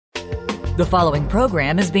The following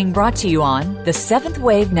program is being brought to you on the Seventh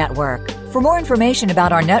Wave Network. For more information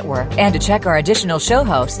about our network and to check our additional show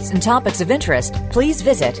hosts and topics of interest, please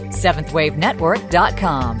visit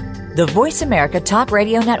seventhwavenetwork.com. The Voice America Talk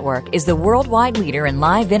Radio Network is the worldwide leader in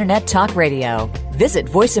live Internet talk radio. Visit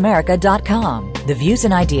voiceamerica.com. The views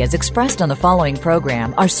and ideas expressed on the following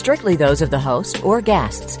program are strictly those of the host or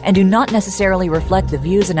guests and do not necessarily reflect the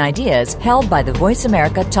views and ideas held by the Voice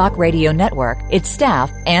America Talk Radio Network, its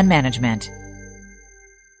staff, and management.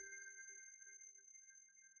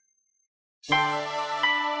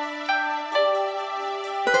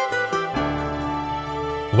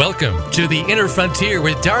 Welcome to The Inner Frontier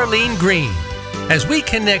with Darlene Green. As we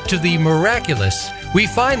connect to the miraculous, we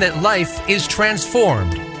find that life is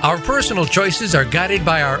transformed. Our personal choices are guided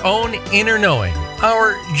by our own inner knowing,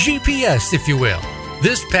 our GPS, if you will.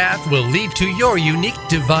 This path will lead to your unique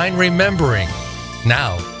divine remembering.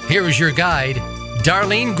 Now, here is your guide,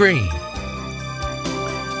 Darlene Green.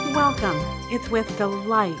 Welcome. It's with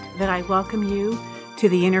delight that I welcome you to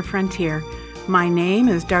The Inner Frontier. My name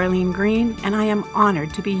is Darlene Green, and I am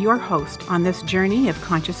honored to be your host on this journey of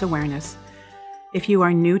conscious awareness. If you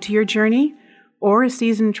are new to your journey or a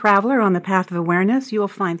seasoned traveler on the path of awareness, you will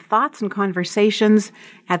find thoughts and conversations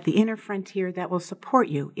at the Inner Frontier that will support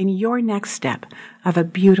you in your next step of a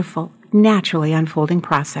beautiful, naturally unfolding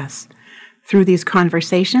process. Through these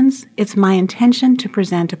conversations, it's my intention to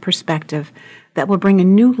present a perspective that will bring a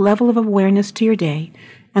new level of awareness to your day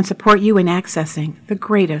and support you in accessing the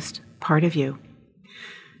greatest part of you.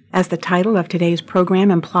 As the title of today's program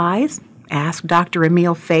implies, Ask Dr.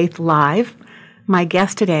 Emil Faithe Live. My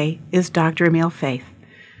guest today is Dr. Emil Faithe.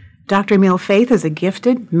 Dr. Emil Faithe is a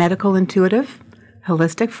gifted medical intuitive,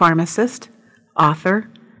 holistic pharmacist, author,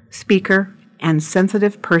 speaker, and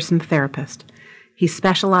sensitive person therapist. He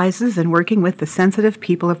specializes in working with the sensitive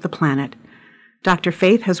people of the planet. Dr.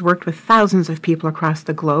 Faithe has worked with thousands of people across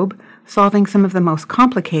the globe, solving some of the most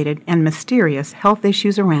complicated and mysterious health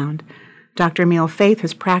issues around. Dr. Emil Faithe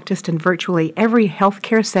has practiced in virtually every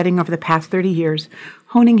healthcare setting over the past 30 years,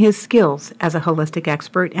 honing his skills as a holistic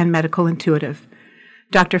expert and medical intuitive.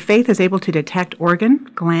 Dr. Faithe is able to detect organ,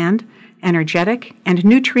 gland, energetic, and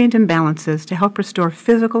nutrient imbalances to help restore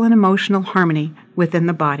physical and emotional harmony within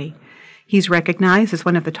the body. He's recognized as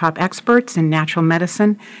one of the top experts in natural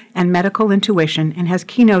medicine and medical intuition and has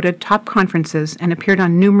keynoted top conferences and appeared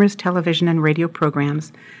on numerous television and radio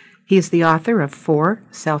programs. He is the author of 4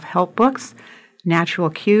 self-help books, Natural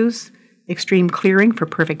Cues, Extreme Clearing for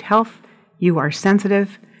Perfect Health, You Are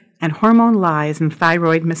Sensitive, and Hormone Lies and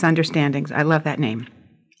Thyroid Misunderstandings. I love that name.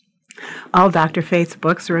 All Dr. Faithe's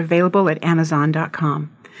books are available at Amazon.com.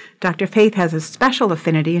 Dr. Faithe has a special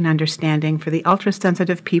affinity and understanding for the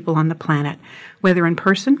ultra-sensitive people on the planet. Whether in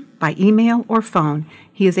person, by email, or phone,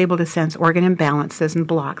 he is able to sense organ imbalances and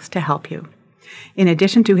blocks to help you. In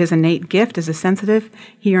addition to his innate gift as a sensitive,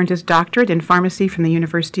 he earned his doctorate in pharmacy from the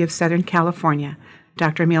University of Southern California.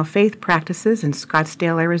 Dr. Emil Faithe practices in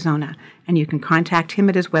Scottsdale, Arizona, and you can contact him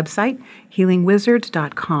at his website,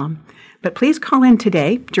 healingwizards.com. But please call in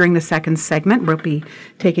today during the second segment. We'll be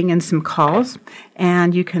taking in some calls,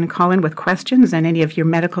 and you can call in with questions and any of your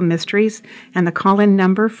medical mysteries. And the call-in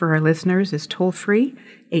number for our listeners is toll-free,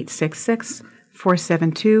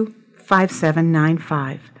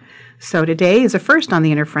 866-472-5795. So today is a first on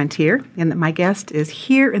the Inner Frontier, in that my guest is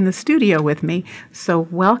here in the studio with me. So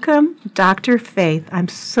welcome, Dr. Faithe. I'm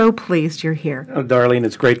so pleased you're here. Oh, Darlene,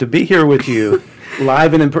 it's great to be here with you,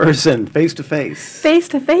 live and in person, face to face. Face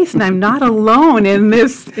to face, and I'm not alone in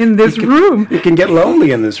this room. You can get lonely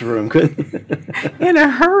in this room, couldn't you? In a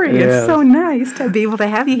hurry. Yes. It's so nice to be able to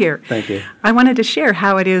have you here. Thank you. I wanted to share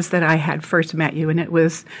how it is that I had first met you, and it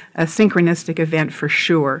was a synchronistic event for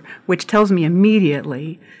sure, which tells me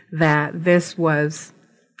immediately that it was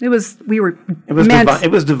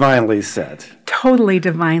divinely set. Totally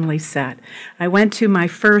divinely set. I went to my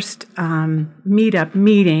first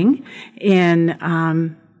meeting in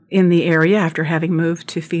the area after having moved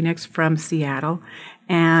to Phoenix from Seattle,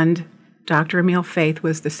 and Dr. Emil Faithe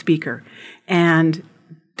was the speaker. And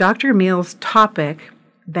Dr. Emil's topic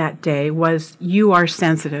that day was You Are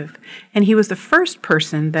Sensitive. And he was the first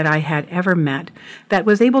person that I had ever met that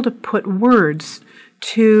was able to put words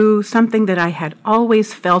to something that I had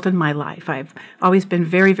always felt in my life. I've always been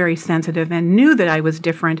very, very sensitive and knew that I was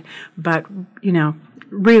different, but,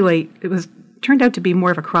 really it turned out to be more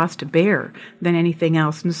of a cross to bear than anything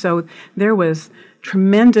else. And so there was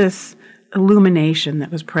tremendous illumination that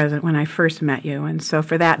was present when I first met you. And so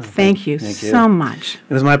for that, thank you so much.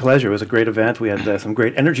 It was my pleasure. It was a great event. We had some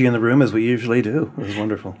great energy in the room, as we usually do. It was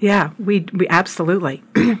wonderful. Yeah, we absolutely.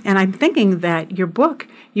 And I'm thinking that your book,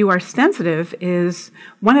 You Are Sensitive, is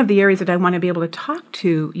one of the areas that I want to be able to talk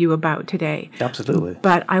to you about today. Absolutely.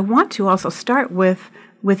 But I want to also start with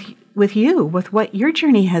you, with what your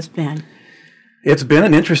journey has been. It's been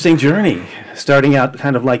an interesting journey, starting out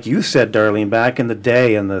kind of like you said, Darlene, back in the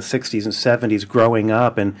day in the 60s and 70s, growing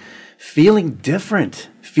up and feeling different,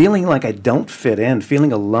 feeling like I don't fit in,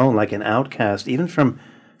 feeling alone, like an outcast, even from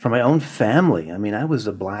my own family. I mean, I was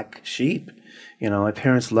a black sheep. You know, my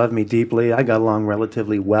parents loved me deeply. I got along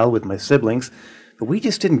relatively well with my siblings, but we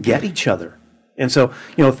just didn't get each other. And so,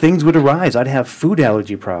 you know, things would arise. I'd have food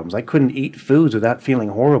allergy problems. I couldn't eat foods without feeling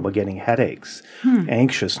horrible, getting headaches,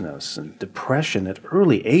 anxiousness, and depression at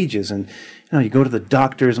early ages. And, you know, you go to the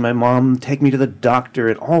doctors. My mom take me to the doctor,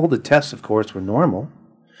 and all the tests, of course, were normal.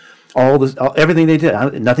 Everything they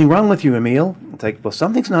did, nothing wrong with you, Emil. It's like, well,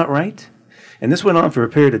 something's not right. And this went on for a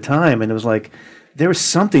period of time, and it was like, there was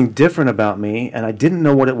something different about me, and I didn't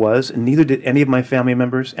know what it was, and neither did any of my family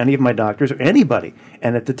members, any of my doctors, or anybody.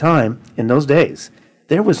 And at the time, in those days,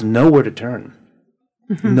 there was nowhere to turn.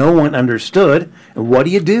 No one understood, and what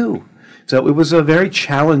do you do? So it was a very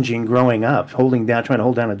challenging growing up, trying to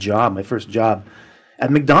hold down a job, my first job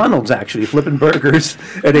at McDonald's, actually, flipping burgers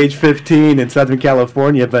at age 15 in Southern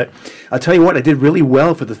California. But I'll tell you what, I did really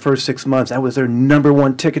well for the first 6 months. I was their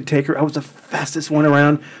 #1 ticket taker. I was the fastest one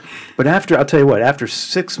around. But after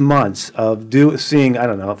 6 months of seeing,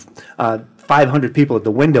 500 people at the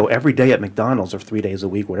window every day at McDonald's, or 3 days a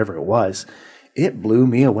week, whatever it was, it blew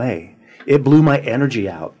me away. It blew my energy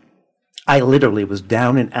out. I literally was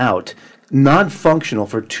down and out, non-functional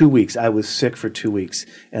for 2 weeks. I was sick for 2 weeks.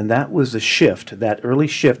 And that was the shift, that early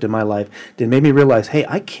shift in my life that made me realize, hey,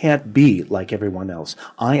 I can't be like everyone else.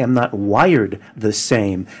 I am not wired the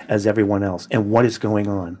same as everyone else. And what is going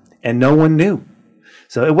on? And no one knew.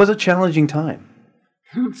 So it was a challenging time.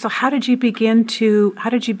 So how did you begin to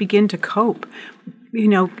cope? You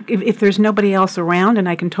know, if there's nobody else around, and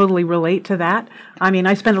I can totally relate to that. I mean,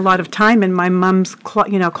 I spent a lot of time in my mom's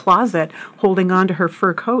closet holding on to her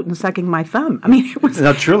fur coat and sucking my thumb. I mean, it was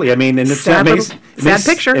no, truly. I mean, and sad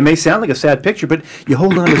picture. It may sound like a sad picture, but you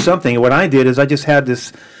hold on to something. And what I did is I just had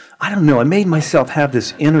this, I made myself have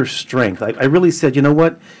this inner strength. I really said, you know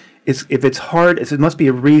what? If it's hard, it must be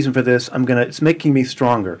a reason for this. It's making me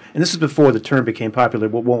stronger. And this is before the term became popular.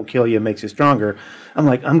 What won't kill you makes you stronger. I'm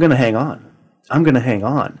like, I'm going to hang on. I'm going to hang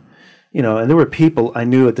on. You know, and there were people I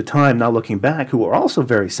knew at the time, now looking back, who were also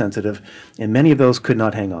very sensitive, and many of those could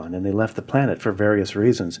not hang on, and they left the planet for various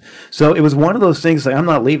reasons. So it was one of those things like, I'm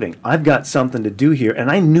not leaving. I've got something to do here, and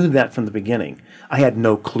I knew that from the beginning. I had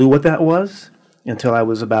no clue what that was until I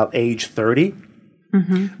was about age 30.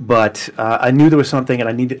 But I knew there was something, and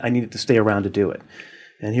I needed to stay around to do it.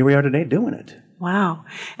 And here we are today doing it. Wow.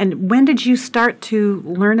 And when did you start to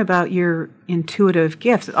learn about your intuitive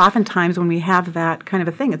gifts? Oftentimes when we have that kind of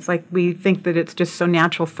a thing, it's like we think that it's just so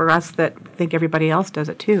natural for us that think everybody else does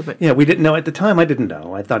it too. But yeah, we didn't know. At the time, I didn't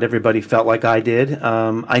know. I thought everybody felt like I did.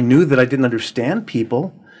 I knew that I didn't understand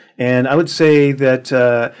people. And I would say that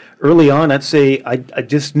early on, I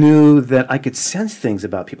just knew that I could sense things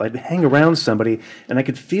about people. I'd hang around somebody, and I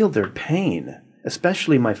could feel their pain,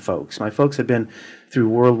 especially my folks. My folks had been through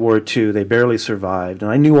World War II. They barely survived, and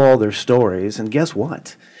I knew all their stories. And guess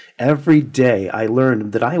what? Every day I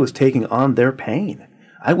learned that I was taking on their pain.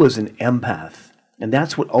 I was an empath, and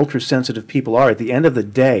that's what ultra-sensitive people are. At the end of the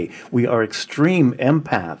day, we are extreme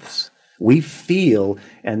empaths. We feel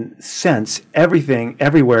and sense everything,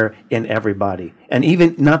 everywhere, in everybody. And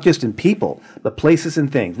even not just in people, but places and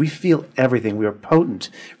things. We feel everything. We are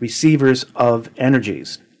potent receivers of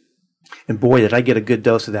energies. And boy, did I get a good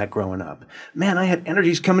dose of that growing up. Man, I had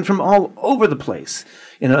energies coming from all over the place.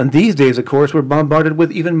 You know, and these days, of course, we're bombarded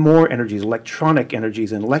with even more energies, electronic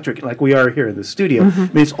energies and electric, like we are here in the studio. I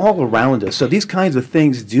mean, it's all around us. So these kinds of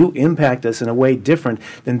things do impact us in a way different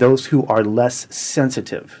than those who are less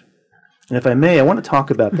sensitive. And if I may, I want to talk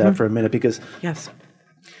about that for a minute, because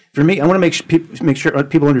for me, I want to make sure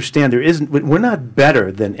people understand we're not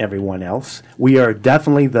better than everyone else. We are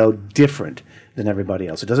definitely, though, different than everybody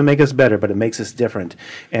else. It doesn't make us better, but it makes us different.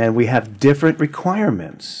 And we have different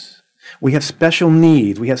requirements. We have special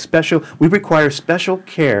needs. We require special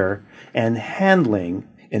care and handling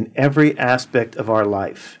in every aspect of our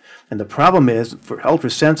life. And the problem is for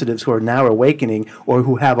ultrasensitives who are now awakening or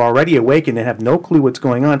who have already awakened and have no clue what's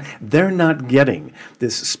going on, they're not getting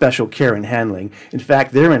this special care and handling. In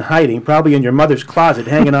fact, they're in hiding, probably in your mother's closet,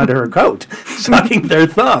 hanging onto her coat, sucking their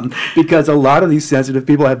thumb, because a lot of these sensitive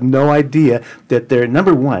people have no idea that they're,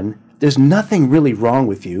 number one, there's nothing really wrong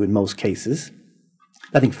with you in most cases.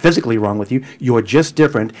 Nothing physically wrong with you. You're just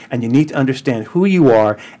different, and you need to understand who you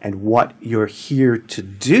are and what you're here to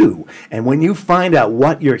do. And when you find out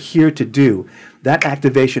what you're here to do, that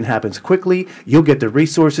activation happens quickly. You'll get the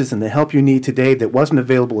resources and the help you need today that wasn't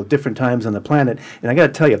available at different times on the planet. And I got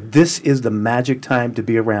to tell you, this is the magic time to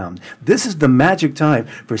be around. This is the magic time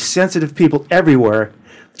for sensitive people everywhere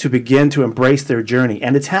to begin to embrace their journey.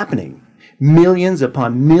 And it's happening. Millions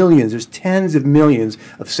upon millions, there's tens of millions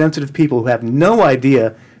of sensitive people who have no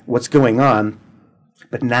idea what's going on,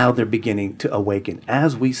 but now they're beginning to awaken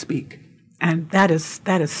as we speak. And that is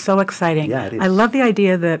so exciting. Yeah, it is. I love the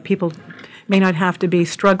idea that people may not have to be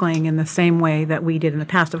struggling in the same way that we did in the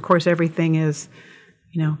past. Of course, everything's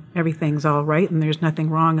all right, and there's nothing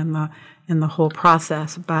wrong in the whole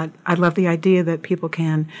process. But I love the idea that people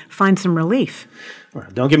can find some relief.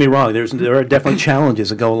 Don't get me wrong. There are definitely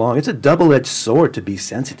challenges that go along. It's a double-edged sword to be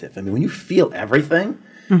sensitive. I mean, when you feel everything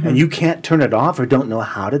and you can't turn it off or don't know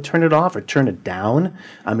how to turn it off or turn it down,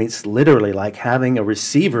 I mean, it's literally like having a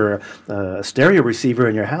receiver, a stereo receiver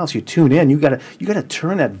in your house. You tune in. You gotta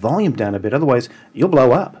turn that volume down a bit, otherwise you'll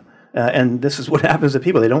blow up. And this is what happens to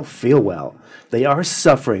people. They don't feel well. They are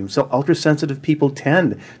suffering. So ultrasensitive people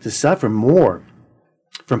tend to suffer more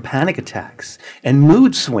from panic attacks and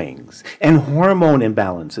mood swings and hormone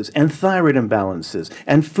imbalances and thyroid imbalances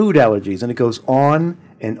and food allergies. And it goes on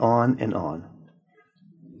and on and on.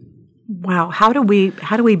 Wow. How do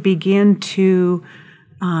we begin to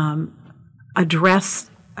address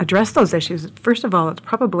those issues? First of all, it's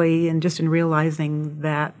probably in realizing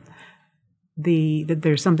that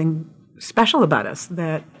there's something special about us,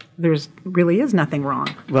 that there's really is nothing wrong.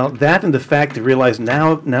 Well, that and the fact to realize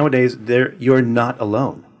nowadays you're not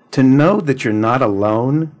alone. To know that you're not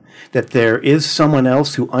alone, that there is someone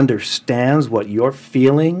else who understands what you're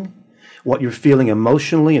feeling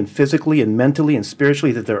emotionally and physically and mentally and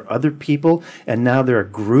spiritually, that there are other people, and now there are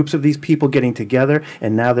groups of these people getting together,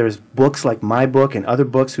 and now there's books like my book and other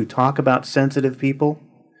books who talk about sensitive people.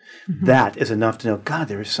 Mm-hmm. That is enough to know, God,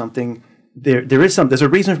 there is something. There's a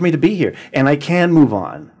reason for me to be here, and I can move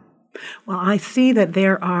on. Well, I see that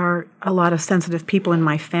there are a lot of sensitive people in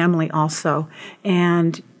my family also,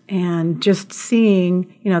 and just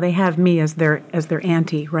seeing, they have me as their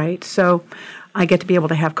auntie, right? So I get to be able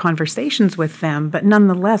to have conversations with them, but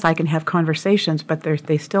nonetheless, I can have conversations, but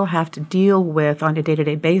they still have to deal with, on a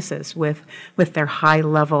day-to-day basis, with their high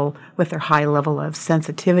level of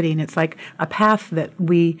sensitivity, and it's like a path that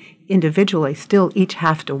we individually still each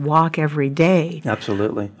have to walk every day.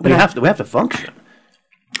 Absolutely, we have to function.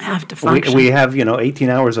 We have 18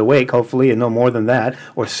 hours awake, hopefully, and no more than that,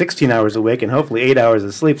 or 16 hours awake and hopefully 8 hours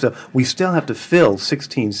of sleep. So we still have to fill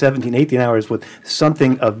 16, 17, 18 hours with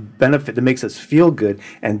something of benefit that makes us feel good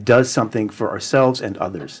and does something for ourselves and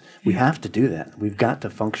others. We have to do that. We've got to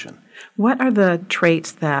function. What are the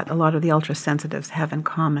traits that a lot of the ultrasensitives have in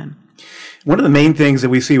common? One of the main things that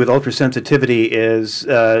we see with ultrasensitivity is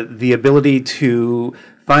the ability to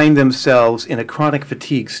find themselves in a chronic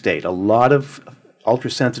fatigue state. A lot of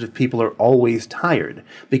ultrasensitive people are always tired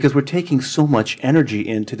because we're taking so much energy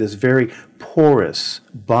into this very porous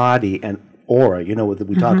body and aura.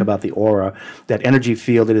 We talk about the aura, that energy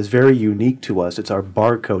field that is very unique to us. It's our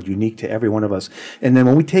barcode, unique to every one of us. And then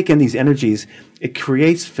when we take in these energies, it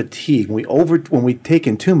creates fatigue. When we take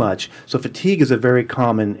in too much, so fatigue is a very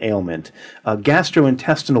common ailment.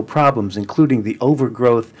 Gastrointestinal problems, including the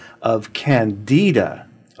overgrowth of candida,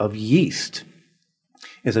 of yeast,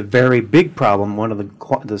 is a very big problem. One of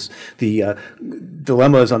the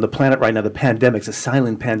dilemmas on the planet right now, the pandemics, a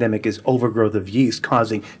silent pandemic, is overgrowth of yeast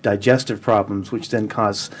causing digestive problems, which then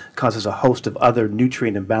causes a host of other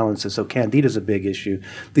nutrient imbalances. So candida is a big issue.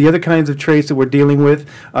 The other kinds of traits that we're dealing with,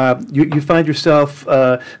 you find yourself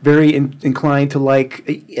very inclined to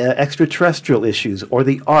like extraterrestrial issues or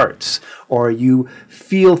the arts, or you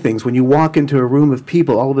feel things when you walk into a room of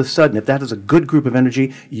people. All of a sudden, if that is a good group of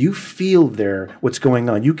energy, you feel what's going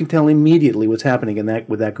on. You can tell immediately what's happening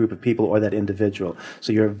with that group of people or that individual.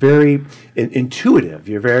 So you're very intuitive.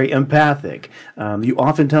 You're very empathic. You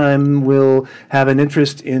oftentimes will have an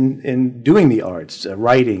interest in doing the arts,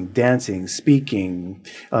 writing, dancing, speaking,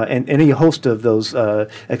 and any host of those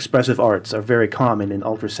expressive arts are very common in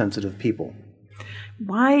ultrasensitive people.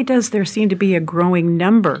 Why does there seem to be a growing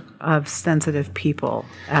number of sensitive people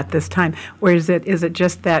at this time? Or is it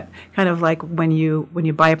just that kind of like when you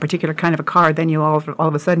buy a particular kind of a car, then you all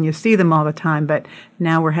of a sudden you see them all the time, but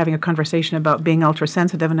now we're having a conversation about being ultra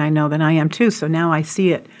sensitive, and I know that I am too, so now I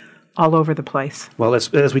see it all over the place. Well,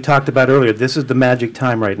 as we talked about earlier, this is the magic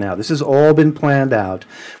time right now. This has all been planned out.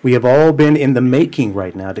 We have all been in the making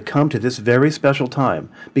right now to come to this very special time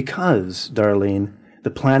because, Darlene, the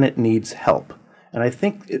planet needs help. And I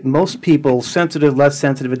think most people, sensitive, less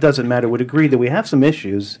sensitive, it doesn't matter, would agree that we have some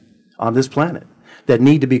issues on this planet that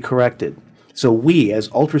need to be corrected. So we,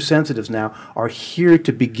 as ultra-sensitives now, are here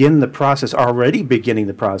to begin the process, already beginning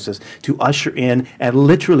the process, to usher in and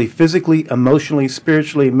literally, physically, emotionally,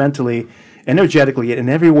 spiritually, mentally, energetically, in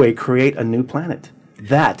every way, create a new planet.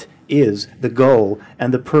 That is the goal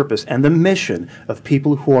and the purpose and the mission of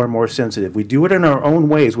people who are more sensitive. We do it in our own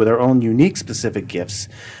ways with our own unique specific gifts,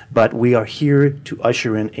 but we are here to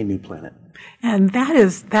usher in a new planet. And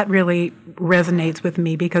that really resonates with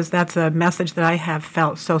me because that's a message that I have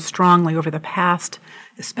felt so strongly over the past,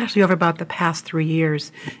 especially over about the past 3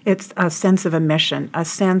 years. It's a sense of a mission, a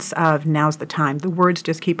sense of now's the time. The words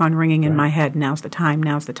just keep on ringing in my head. Now's the time.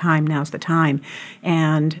 Now's the time. Now's the time.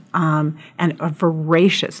 And a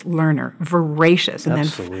voracious learner, voracious,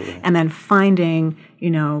 and then finding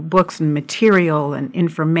books and material and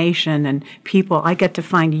information and people. I get to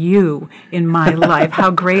find you in my life.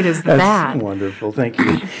 How great is that? That's wonderful. Thank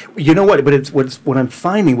you. You know what? But it's what I'm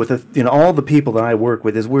finding with all the people that I work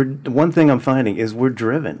with is one thing I'm finding is we're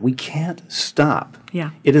driven. We can't stop.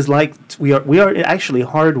 Yeah. It is like we are actually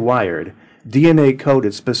hardwired, DNA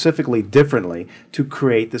coded specifically differently to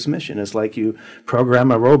create this mission. It's like you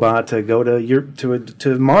program a robot to go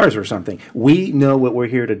to Mars or something. We know what we're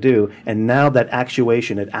here to do, and now that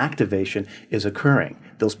actuation and activation is occurring.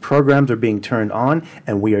 Those programs are being turned on,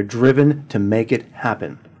 and we are driven to make it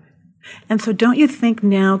happen. And so don't you think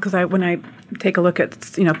now, because when I take a look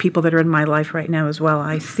at people that are in my life right now as well,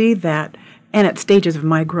 I see that, and at stages of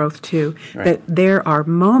my growth too, right, that there are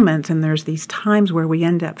moments and there's these times where we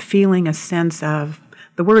end up feeling a sense of,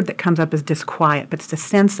 the word that comes up is disquiet, but it's a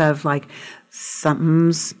sense of like,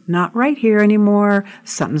 something's not right here anymore,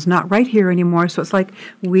 something's not right here anymore. So it's like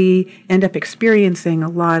we end up experiencing a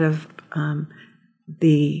lot of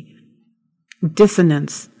the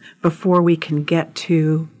dissonance before we can get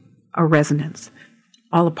to a resonance.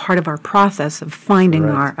 All a part of our process of finding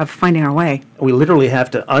our way. We literally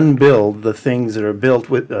have to unbuild the things that are built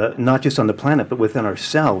with not just on the planet, but within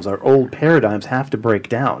ourselves. Our old paradigms have to break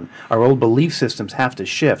down. Our old belief systems have to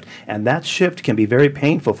shift, and that shift can be very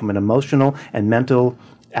painful from an emotional and mental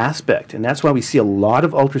aspect. And that's why we see a lot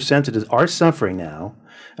of ultra-sensitives are suffering now.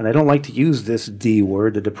 And I don't like to use this D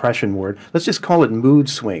word, the depression word. Let's just call it mood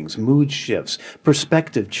swings, mood shifts,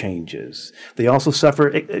 perspective changes. They also suffer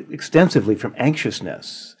extensively from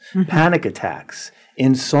anxiousness, panic attacks,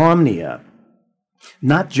 insomnia,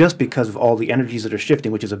 not just because of all the energies that are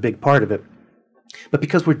shifting, which is a big part of it, but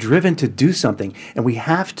because we're driven to do something, and we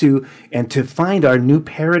have to, and to find our new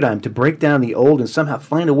paradigm, to break down the old and somehow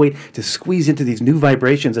find a way to squeeze into these new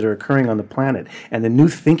vibrations that are occurring on the planet, and the new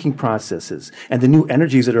thinking processes, and the new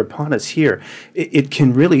energies that are upon us here. It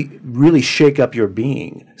can really, really shake up your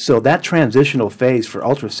being. So that transitional phase for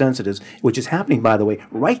ultra-sensitives, which is happening, by the way,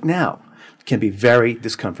 right now, can be very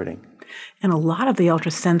discomforting. And a lot of the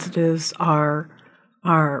ultra-sensitives are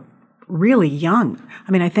really young.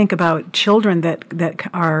 I mean, I think about children that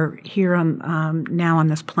are here on now on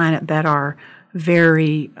this planet that are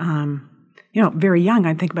very, very young.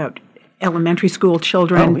 I think about elementary school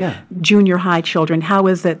children, junior high children. How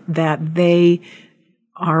is it that they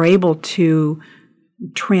are able to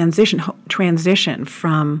transition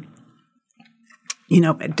from,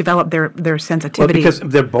 develop their sensitivity? Well, because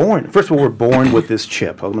they're born. First of all, we're born with this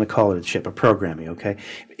chip. I'm going to call it a chip, a programming, okay?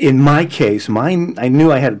 In my case, I knew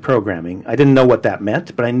I had programming. I didn't know what that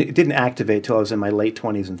meant, but it didn't activate until I was in my late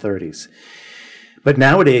 20s and 30s. But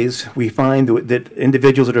nowadays, we find that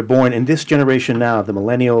individuals that are born in this generation now, the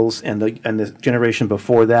millennials and the generation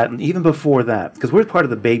before that, and even before that, because we're part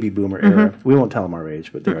of the baby boomer era. We won't tell them our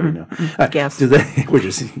age, but they already know. Guess. You go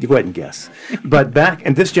ahead and guess. But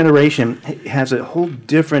and this generation has a whole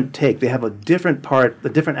different take. They have a different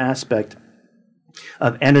aspect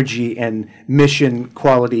of energy and mission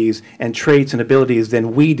qualities and traits and abilities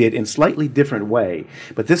than we did in slightly different way.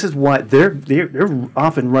 But this is why they're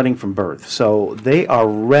often running from birth. So they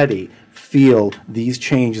already feel these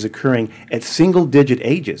changes occurring at single-digit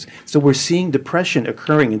ages. So we're seeing depression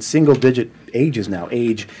occurring in single-digit ages now,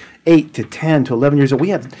 age 8 to 10 to 11 years old. We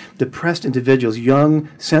have depressed individuals, young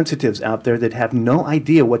sensitives out there that have no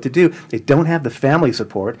idea what to do. They don't have the family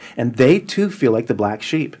support, and they too feel like the black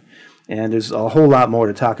sheep. And there's a whole lot more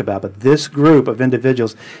to talk about, but this group of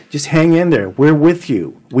individuals, just hang in there. We're with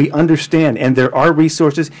you. We understand, and there are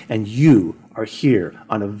resources, and you are here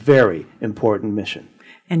on a very important mission.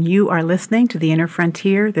 And you are listening to The Inner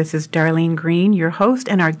Frontier. This is Darlene Green, your host,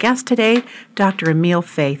 and our guest today, Dr. Emil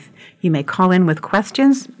Faithe. You may call in with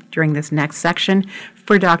questions during this next section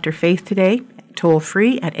for Dr. Faithe today, toll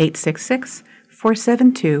free at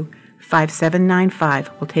 866-472-5795.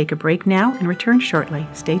 We'll take a break now and return shortly.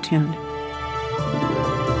 Stay tuned.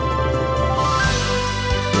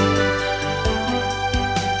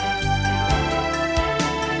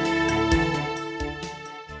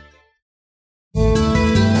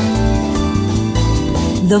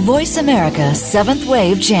 The Voice America 7th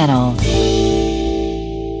Wave Channel.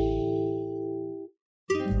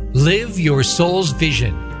 Live your soul's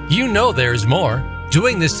vision. You know there's more.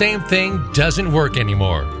 Doing the same thing doesn't work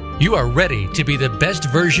anymore. You are ready to be the best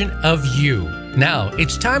version of you. Now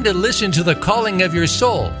it's time to listen to the calling of your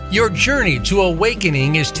soul. Your journey to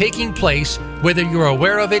awakening is taking place whether you're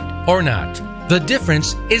aware of it or not. The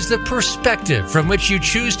difference is the perspective from which you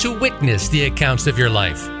choose to witness the accounts of your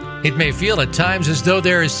life. It may feel at times as though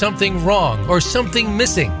there is something wrong or something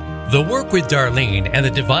missing. The Work with Darlene and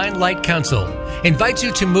the Divine Light Council invites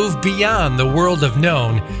you to move beyond the world of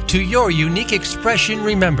known to your unique expression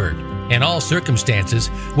remembered. In all circumstances,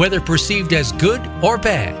 whether perceived as good or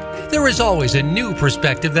bad, there is always a new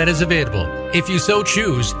perspective that is available. If you so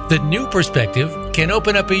choose, the new perspective can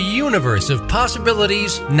open up a universe of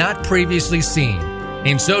possibilities not previously seen.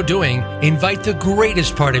 In so doing, invite the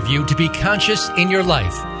greatest part of you to be conscious in your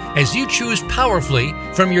life as you choose powerfully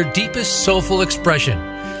from your deepest soulful expression.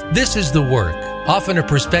 This is the work, often a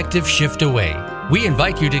perspective shift away. We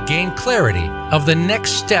invite you to gain clarity of the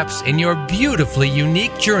next steps in your beautifully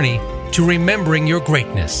unique journey to remembering your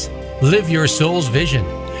greatness. Live your soul's vision.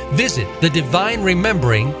 Visit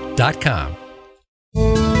thedivineremembering.com.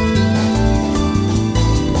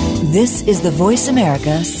 This is the Voice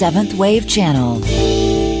America 7th Wave Channel.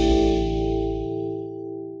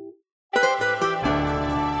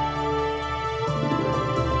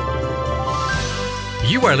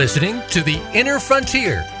 You are listening to The Inner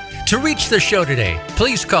Frontier. To reach the show today,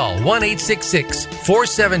 please call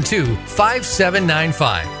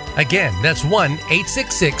 1-866-472-5795. Again, that's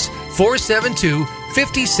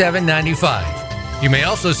 1-866-472-5795. You may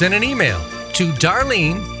also send an email to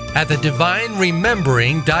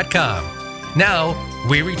Darlene@thedivineremembering.com. Now,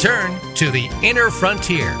 we return to The Inner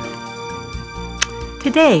Frontier.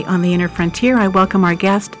 Today on The Inner Frontier, I welcome our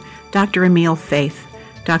guest, Dr. Emil Faithe.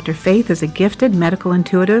 Dr. Faithe is a gifted medical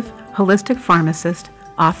intuitive, holistic pharmacist,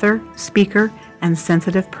 author, speaker, and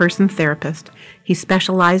sensitive person therapist. He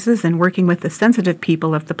specializes in working with the sensitive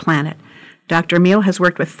people of the planet. Dr. Emil has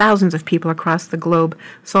worked with thousands of people across the globe,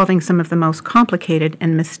 solving some of the most complicated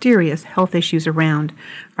and mysterious health issues around.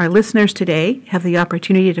 Our listeners today have the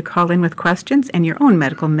opportunity to call in with questions and your own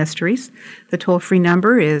medical mysteries. The toll-free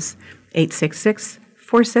number is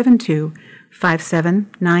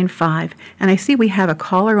 866-472-5795. And I see we have a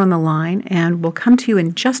caller on the line, and we'll come to you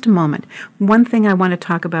in just a moment. One thing I want to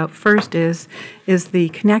talk about first is the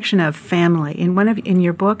connection of family. In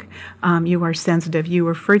your book, You Are Sensitive, you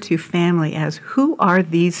refer to family as, who are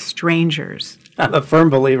these strangers? I'm a firm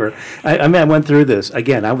believer. I went through this.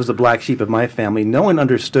 Again, I was the black sheep of my family. No one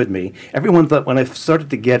understood me. Everyone thought, when I started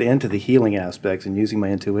to get into the healing aspects and using my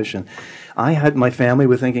intuition, I had my family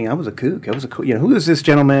were thinking I was a kook. Who is this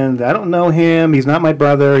gentleman? I don't know him. He's not my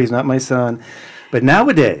brother. He's not my son. But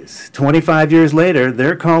nowadays, 25 years later,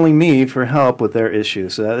 they're calling me for help with their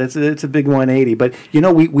issues. So it's a big 180. But,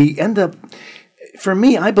 we end up... For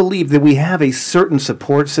me, I believe that we have a certain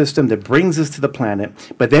support system that brings us to the planet,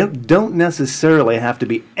 but they don't necessarily have to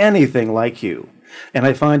be anything like you. And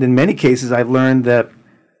I find in many cases I've learned that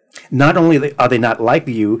not only are they not like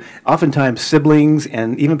you, oftentimes siblings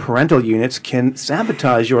and even parental units can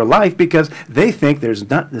sabotage your life because they think there's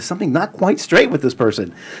something not quite straight with this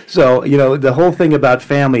person. So, the whole thing about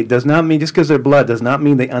family does not mean, just because they're blood, does not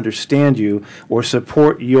mean they understand you or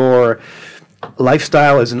support your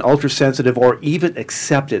lifestyle as an ultra-sensitive or even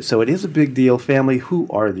accept it. So it is a big deal. Family, who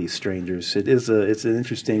are these strangers? It's an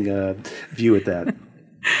interesting view at that.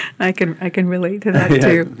 I can relate to that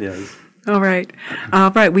too. Yes. All right.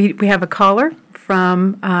 We have a caller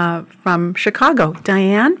from Chicago.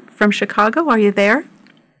 Diane from Chicago, are you there?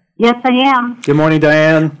 Yes, I am. Good morning,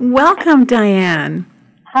 Diane. Welcome, Diane.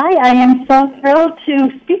 Hi, I am so thrilled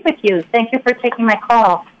to speak with you. Thank you for taking my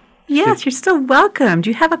call. Yes, you're still welcome. Do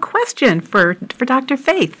you have a question for Dr.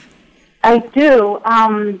 Faithe? I do.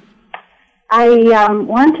 I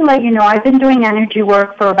wanted to let you know I've been doing energy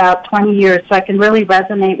work for about 20 years, so I can really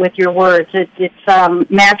resonate with your words. It's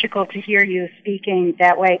magical to hear you speaking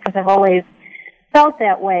that way because I've always felt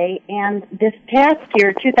that way. And this past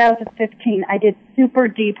year, 2015, I did super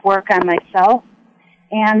deep work on myself.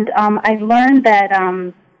 And I learned that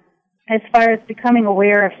as far as becoming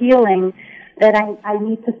aware of healing, that I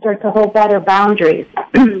need to start to hold better boundaries.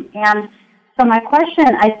 And so my question,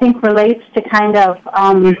 I think, relates to kind of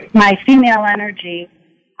my female energy.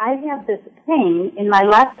 I have this pain in my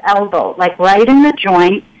left elbow, like right in the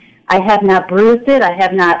joint. I have not bruised it. I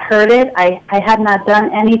have not hurt it. I have not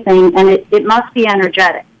done anything, and it must be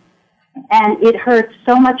energetic. And it hurts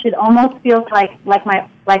so much, it almost feels like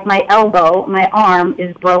my elbow, my arm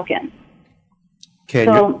is broken. Okay,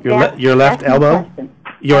 So your left elbow?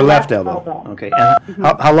 Your left elbow. Okay. And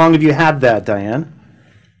how long have you had that, Diane?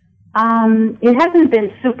 It hasn't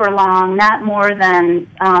been super long, not more than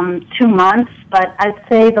 2 months, but I'd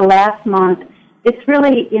say the last month, it's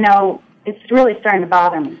really, it's really starting to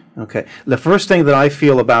bother me. Okay. The first thing that I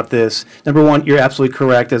feel about this, number one, you're absolutely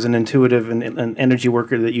correct as an intuitive and an energy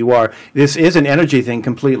worker that you are. This is an energy thing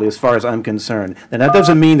completely as far as I'm concerned. And that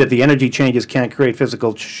doesn't mean that the energy changes can't create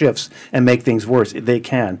physical shifts and make things worse. They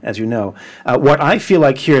can, as you know. What I feel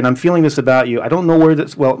like here, and I'm feeling this about you, I don't know where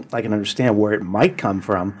this, well, I can understand where it might come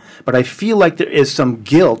from, but I feel like there is some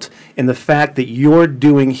guilt in the fact that you're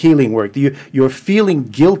doing healing work. You're feeling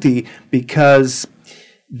guilty because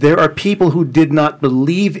there are people who did not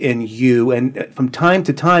believe in you, and from time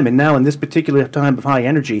to time, and now in this particular time of high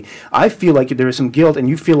energy, I feel like there is some guilt, and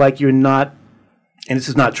you feel like you're not, and this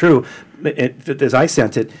is not true, as I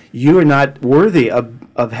sense it, you are not worthy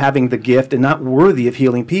of having the gift and not worthy of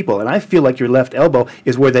healing people. And I feel like your left elbow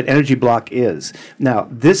is where that energy block is. Now,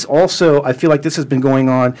 this also, I feel like this has been going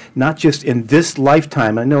on not just in this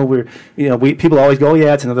lifetime. I know people always go, oh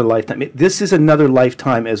yeah, it's another lifetime. This is another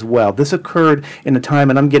lifetime as well. This occurred in a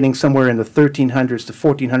time, and I'm getting somewhere in the 1300s to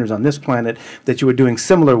 1400s on this planet, that you were doing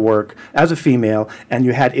similar work as a female, and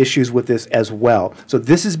you had issues with this as well. So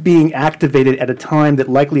this is being activated at a time that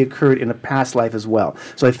likely occurred in a past life as well.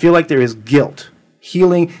 So I feel like there is guilt.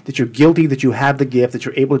 Healing, that you're guilty, that you have the gift, that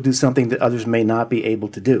you're able to do something that others may not be able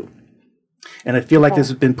to do. And I feel like this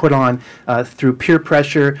has been put on through peer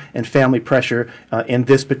pressure and family pressure in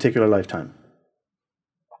this particular lifetime.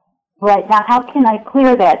 Right. Now, how can I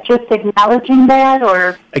clear that? Just acknowledging that,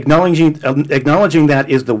 or? Acknowledging that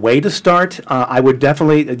is the way to start. I would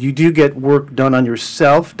definitely, you do get work done on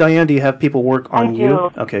yourself. Diane, do you have people work on you? I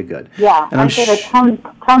do. Okay, good. Yeah, I did a ton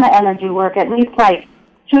of energy work, at least like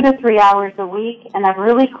 2 to 3 hours a week, and I've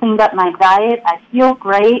really cleaned up my diet. I feel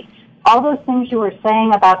great. All those things you were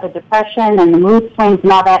saying about the depression and the mood swings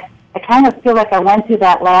and all that, I kind of feel like I went through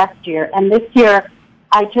that last year. And this year,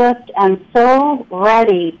 I just am so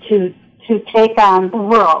ready to take on the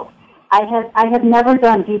world. I have never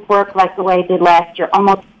done deep work like the way I did last year.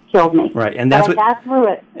 Almost killed me. Right, and that's but I got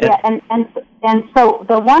through it. Yeah, and so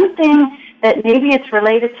the one thing that maybe it's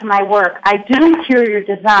related to my work, I do interior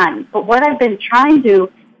design, but what I've been trying to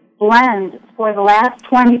blend for the last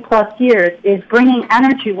 20 plus years is bringing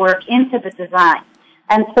energy work into the design.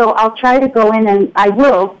 And so I'll try to go in and I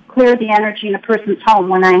will clear the energy in a person's home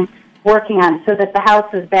when I'm working on it so that the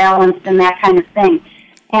house is balanced and that kind of thing.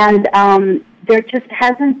 And there just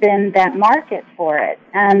hasn't been that market for it.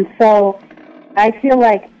 And so I feel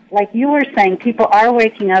like you were saying, people are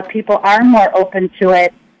waking up, people are more open to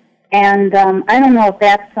it. And I don't know if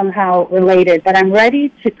that's somehow related, but I'm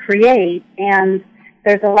ready to create, and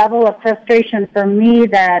there's a level of frustration for me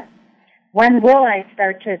that when will I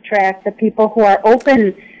start to attract the people who are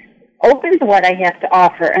open to what I have to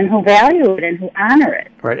offer and who value it and who honor it.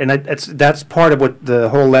 Right, and that's part of what the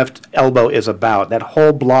whole left elbow is about, that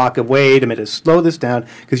whole block of, wait a minute, slow this down,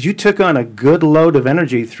 because you took on a good load of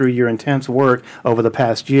energy through your intense work over the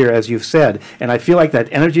past year, as you've said, and I feel like that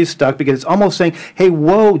energy is stuck because it's almost saying, hey,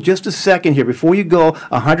 whoa, just a second here, before you go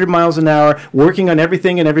 100 miles an hour, working on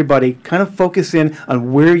everything and everybody, kind of focus in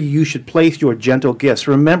on where you should place your gentle gifts.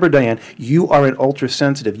 Remember, Diane, you are an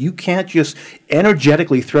ultra-sensitive. You can't just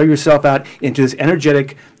energetically throw yourself out into this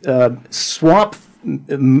energetic swamp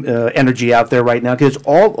energy out there right now, because it's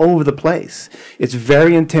all over the place. It's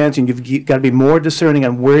very intense, and you've got to be more discerning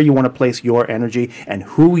on where you want to place your energy and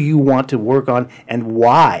who you want to work on and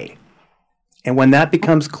why. And when that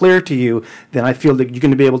becomes clear to you, then I feel that you're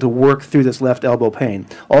going to be able to work through this left elbow pain.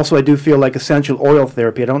 Also, I do feel like essential oil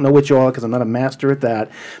therapy. I don't know which oil because I'm not a master at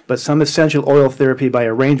that, but some essential oil therapy by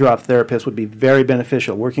a raindrop therapist would be very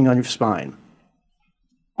beneficial, working on your spine.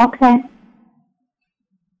 Okay.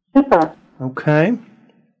 Super. Okay.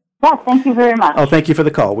 Yeah, thank you very much. Oh, thank you for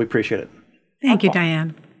the call. We appreciate it. Thank you,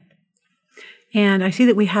 Diane. And I see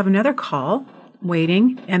that we have another call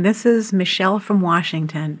waiting, and this is Michelle from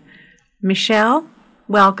Washington. Michelle,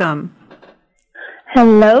 welcome.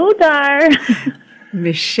 Hello, Dar.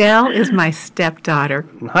 Michelle is my stepdaughter.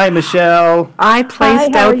 Hi, Michelle. I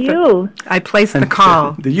placed Hi, how are you? I placed the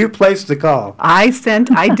call. You placed the call. I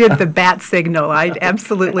did the bat signal. I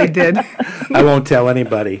absolutely did. I won't tell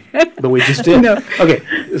anybody, but we just did. No. Okay,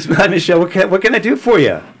 hi, Michelle. What can I do for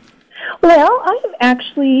you? Well, I am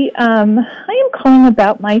actually, I am calling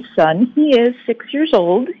about my son. He is 6 years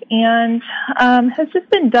old and has just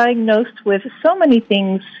been diagnosed with so many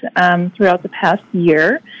things throughout the past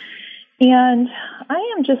year. And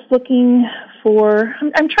I am just looking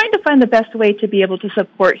I'm trying to find the best way to be able to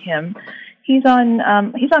support him. He's on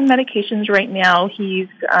medications right now. He's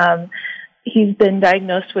been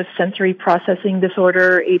diagnosed with sensory processing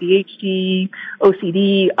disorder, ADHD,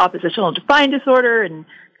 OCD, oppositional defiant disorder, and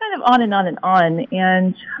kind of on and on and on.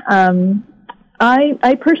 And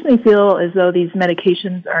I personally feel as though these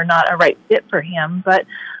medications are not a right fit for him, but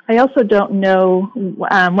I also don't know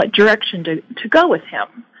what direction to go with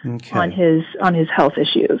him on his health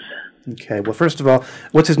issues. Okay. Well, first of all,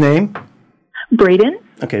 what's his name? Braden.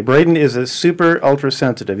 Okay, Braden is a super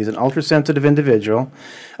ultra-sensitive. He's an ultra-sensitive individual.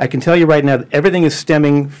 I can tell you right now that everything is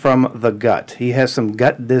stemming from the gut. He has some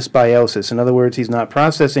gut dysbiosis. In other words, he's not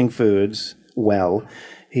processing foods well.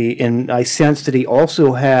 I sense that he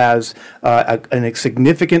also has a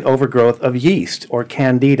significant overgrowth of yeast or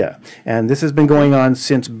candida, and this has been going on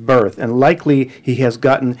since birth. And likely he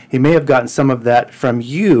may have gotten some of that from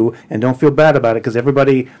you. And don't feel bad about it, because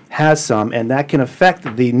everybody has some, and that can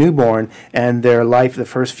affect the newborn and their life, the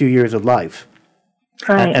first few years of life.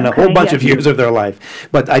 Right, and a whole bunch of years of their life.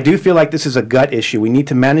 But I do feel like this is a gut issue. We need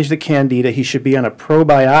to manage the candida. He should be on a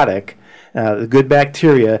probiotic. The good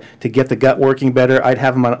bacteria to get the gut working better. I'd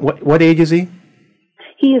have him on, what age is he?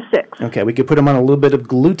 He is 6. Okay, we could put him on a little bit of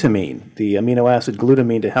glutamine, the amino acid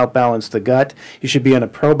glutamine, to help balance the gut. He should be on a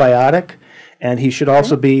probiotic, and he should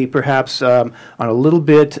also be perhaps on a little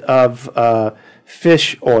bit of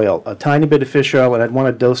fish oil, a tiny bit of fish oil, and I'd want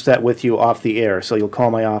to dose that with you off the air. So you'll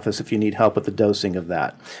call my office if you need help with the dosing of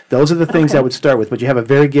that. Those are the things I would start with. But you have a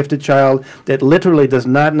very gifted child that literally does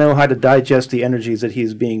not know how to digest the energies that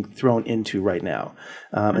he's being thrown into right now.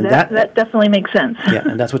 And that definitely makes sense. Yeah,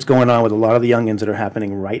 and that's what's going on with a lot of the youngins that are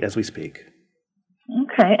happening right as we speak.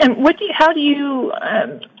 Okay. And how do you,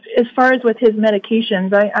 as far as with his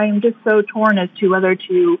medications, I am just so torn as to whether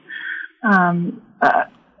to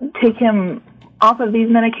take him off of these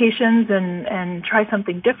medications and try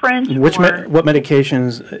something different. What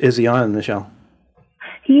medications is he on, Michelle?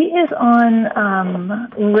 He is on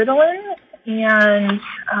Ritalin and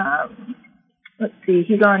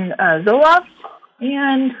he's on Zoloft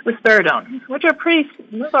and risperidone, which are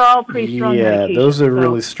all pretty strong medications. Yeah, those are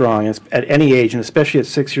really strong. At any age, and especially at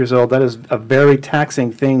 6 years old, that is a very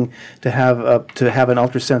taxing thing to have an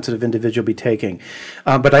ultra-sensitive individual be taking.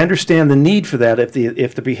 But I understand the need for that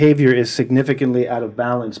if the behavior is significantly out of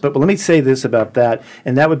balance. But let me say this about that,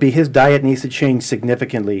 and that would be his diet needs to change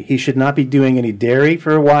significantly. He should not be doing any dairy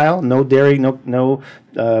for a while. No dairy, no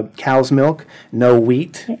cow's milk, no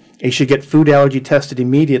wheat. He should get food allergy tested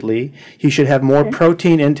immediately. He should have more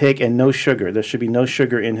protein intake and no sugar. There should be no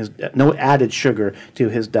added sugar to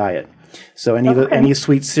his diet. So any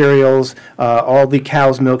sweet cereals, all the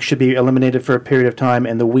cow's milk should be eliminated for a period of time,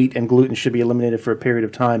 and the wheat and gluten should be eliminated for a period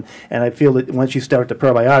of time. And I feel that once you start the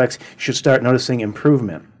probiotics, you should start noticing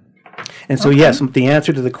improvement. And so, yes, the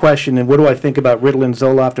answer to the question, and what do I think about Ritalin,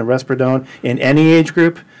 Zoloft, and risperidone in any age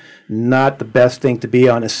group? Not the best thing to be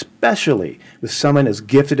on, especially with someone as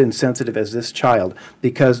gifted and sensitive as this child,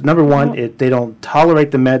 because number one, they don't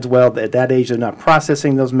tolerate the meds well. At that age, they're not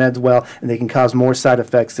processing those meds well, and they can cause more side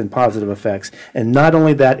effects than positive effects. And not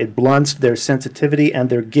only that, it blunts their sensitivity and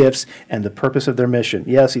their gifts and the purpose of their mission.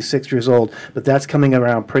 Yes, he's 6 years old, but that's coming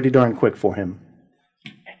around pretty darn quick for him.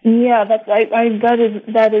 Yeah,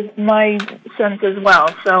 that is my sense as well.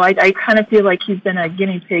 So I kind of feel like he's been a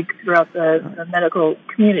guinea pig throughout the medical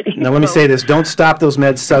community. Now let me say this: don't stop those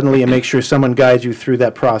meds suddenly, and make sure someone guides you through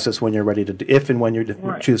that process when you're ready to, if and when you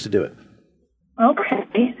choose to do it.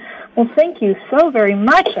 Okay. Well, thank you so very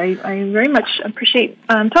much. I very much appreciate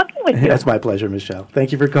talking with you. That's my pleasure, Michelle.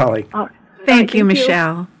 Thank you for calling. Thank you,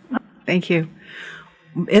 Michelle. Thank you.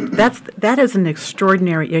 That is an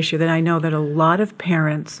extraordinary issue that I know that a lot of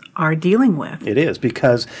parents are dealing with. It is,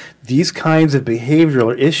 because these kinds of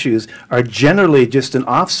behavioral issues are generally just an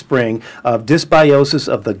offspring of dysbiosis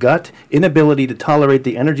of the gut, inability to tolerate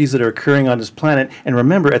the energies that are occurring on this planet. And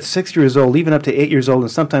remember, at 6 years old, even up to 8 years old,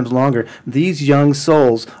 and sometimes longer, these young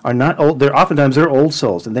souls are not old. They're old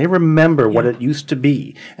souls, and they remember what it used to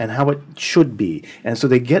be and how it should be. And so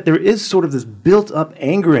there is sort of this built-up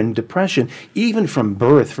anger and depression, even from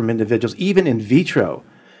birth, from individuals, even in vitro,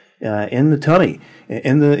 in the tummy,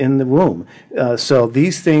 in the womb. So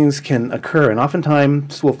these things can occur, and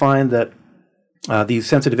oftentimes we'll find that these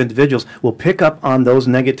sensitive individuals will pick up on those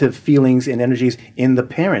negative feelings and energies in the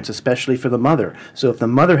parents, especially for the mother. So if the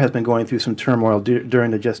mother has been going through some turmoil during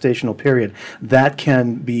the gestational period, that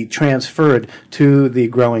can be transferred to the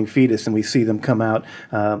growing fetus, and we see them come out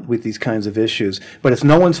with these kinds of issues. But it's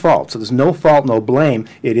no one's fault, so there's no fault, no blame.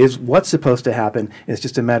 It is what's supposed to happen. It's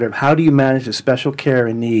just a matter of how do you manage the special care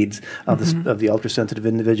and needs of the ultrasensitive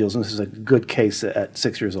individuals, and this is a good case at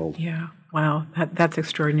 6 years old. Yeah. Wow, that's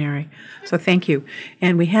extraordinary. So thank you.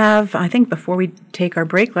 And we have, I think before we take our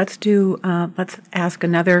break, let's ask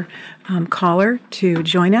another caller to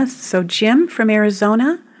join us. So Jim from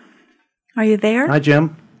Arizona, are you there? Hi,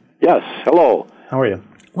 Jim. Yes, hello. How are you?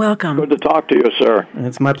 Welcome. Good to talk to you, sir.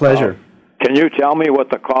 It's my pleasure. Can you tell me what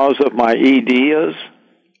the cause of my ED is?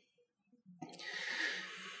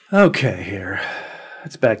 Okay, here.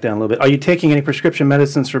 Let's back down a little bit. Are you taking any prescription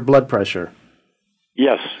medicines for blood pressure?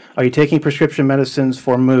 Yes. Are you taking prescription medicines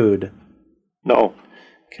for mood? No.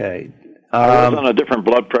 Okay. I was on a different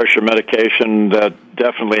blood pressure medication that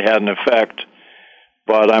definitely had an effect,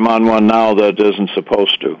 but I'm on one now that isn't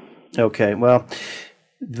supposed to. Okay, well,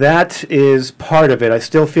 that is part of it. I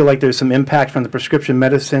still feel like there's some impact from the prescription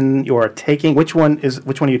medicine you are taking. Which one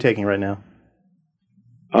are you taking right now?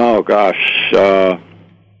 Oh, gosh.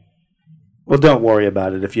 Well, don't worry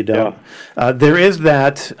about it if you don't. Yeah. There is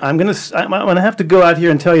that. I'm gonna have to go out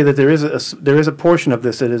here and tell you that there is a portion of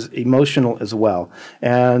this that is emotional as well,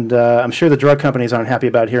 and I'm sure the drug companies aren't happy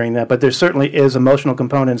about hearing that. But there certainly is emotional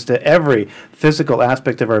components to every physical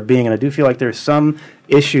aspect of our being, and I do feel like there's some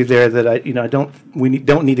issue there that we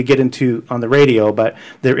don't need to get into on the radio. But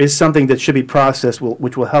there is something that should be processed,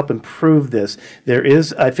 which will help improve this.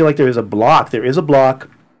 I feel like there is a block. There is a block.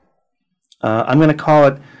 I'm going to call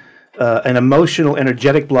it an emotional,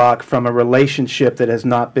 energetic block from a relationship that has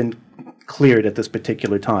not been cleared at this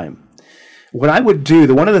particular time. What I would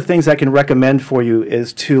do, one of the things I can recommend for you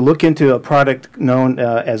is to look into a product known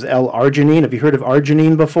as L-arginine. Have you heard of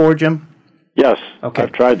arginine before, Jim? Yes, okay.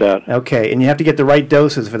 I've tried that. Okay, and you have to get the right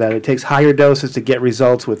doses for that. It takes higher doses to get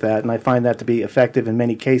results with that, and I find that to be effective in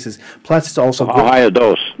many cases. Plus, it's also How high a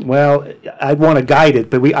dose? Well, I'd want to guide it,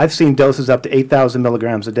 but I've seen doses up to 8,000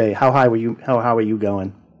 milligrams a day. How high were you? How are you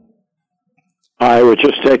going? I was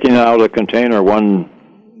just taking it out of the container one.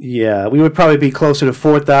 Yeah, we would probably be closer to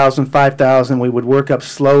 4,000, 5,000. We would work up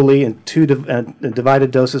slowly in divided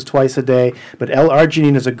doses twice a day. But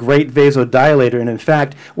L-arginine is a great vasodilator and, in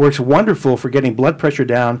fact, works wonderful for getting blood pressure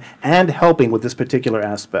down and helping with this particular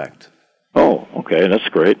aspect. Oh, okay. That's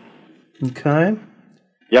great. Okay.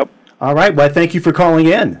 Yep. All right. Well, thank you for calling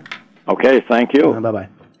in. Okay. Thank you. Bye-bye.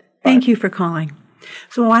 Thank you for calling.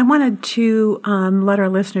 So I wanted to let our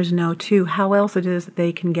listeners know, too, how else it is that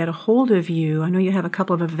they can get a hold of you. I know you have a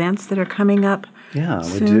couple of events that are coming up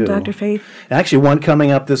soon, we do. Dr. Faithe. Actually, one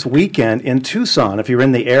coming up this weekend in Tucson. If you're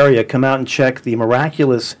in the area, come out and check the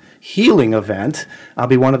Miraculous Healing event. I'll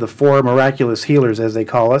be one of the 4 miraculous healers, as they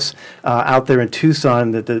call us, out there in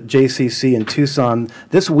Tucson, at the JCC in Tucson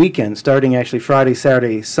this weekend, starting actually Friday,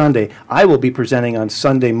 Saturday, Sunday. I will be presenting on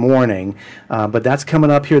Sunday morning, but that's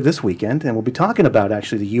coming up here this weekend, and we'll be talking about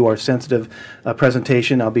actually the You Are Sensitive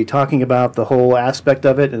presentation. I'll be talking about the whole aspect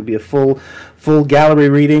of it. It'll be a full gallery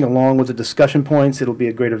reading along with the discussion points. It'll be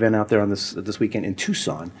a great event out there on this weekend in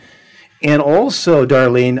Tucson. And also,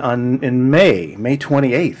 Darlene, in May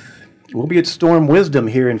 28th, we'll be at Storm Wisdom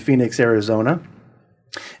here in Phoenix, Arizona,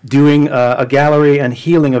 doing a gallery and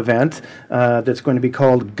healing event that's going to be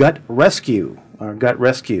called Gut Rescue,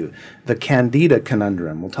 the Candida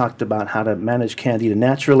Conundrum. We'll talk about how to manage Candida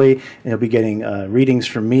naturally, and you'll be getting readings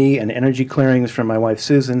from me and energy clearings from my wife,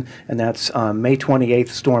 Susan, and that's May 28th,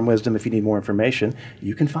 Storm Wisdom. If you need more information,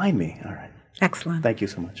 you can find me. All right. Excellent. Thank you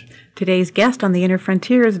so much. Today's guest on The Inner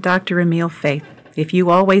Frontier is Dr. Emil Faithe. If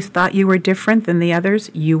you always thought you were different than the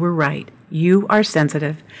others, you were right. You are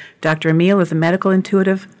sensitive. Dr. Emil is a medical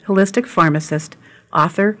intuitive holistic pharmacist,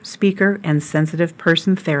 author, speaker, and sensitive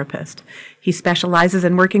person therapist. He specializes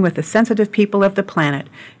in working with the sensitive people of the planet,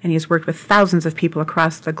 and he has worked with thousands of people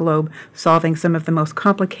across the globe solving some of the most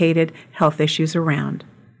complicated health issues around.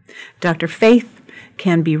 Dr. Faithe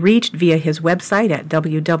can be reached via his website at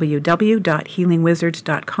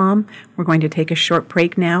www.healingwizards.com. We're going to take a short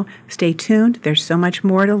break now. Stay tuned. There's so much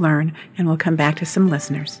more to learn, and we'll come back to some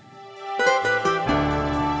listeners.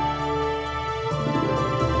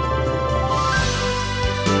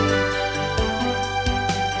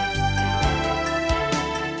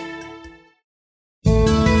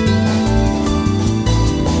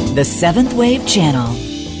 The Seventh Wave Channel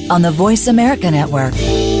on the Voice America Network.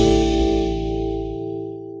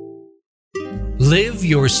 Live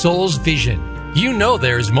your soul's vision. You know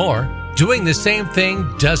there's more. Doing the same thing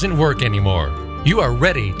doesn't work anymore. You are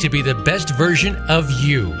ready to be the best version of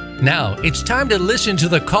you. Now it's time to listen to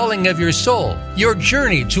the calling of your soul. Your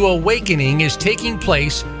journey to awakening is taking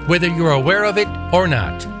place whether you're aware of it or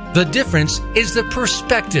not. The difference is the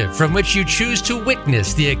perspective from which you choose to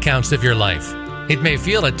witness the accounts of your life. It may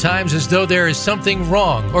feel at times as though there is something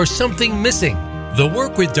wrong or something missing. The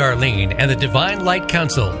Work with Darlene and the Divine Light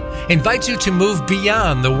Council invites you to move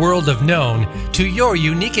beyond the world of known to your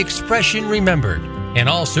unique expression remembered. In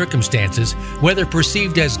all circumstances, whether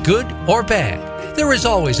perceived as good or bad, there is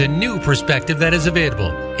always a new perspective that is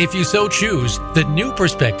available. If you so choose, the new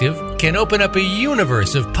perspective can open up a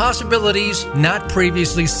universe of possibilities not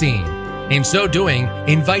previously seen. In so doing,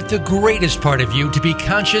 invite the greatest part of you to be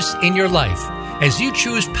conscious in your life as you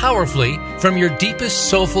choose powerfully from your deepest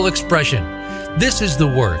soulful expression. This is the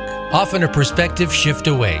work, often a perspective shift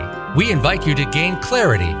away. We invite you to gain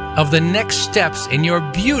clarity of the next steps in your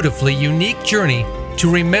beautifully unique journey to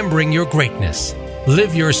remembering your greatness.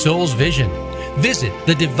 Live your soul's vision. Visit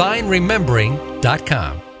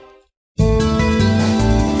thedivineremembering.com.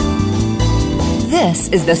 This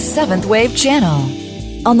is the Seventh Wave Channel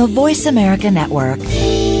on the Voice America Network.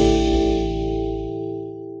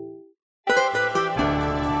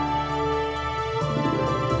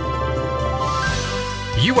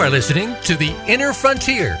 You are listening to The Inner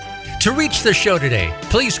Frontier. To reach the show today,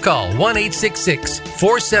 please call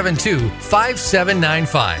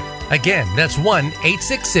 1-866-472-5795. Again, that's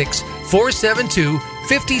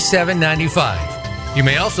 1-866-472-5795. You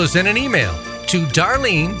may also send an email to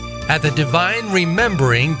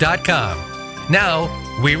Darlene@thedivineremembering.com. Now,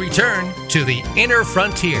 we return to The Inner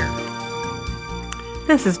Frontier.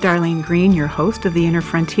 This is Darlene Green, your host of The Inner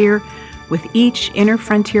Frontier. With each Inner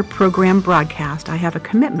Frontier program broadcast, I have a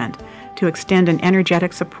commitment to extend an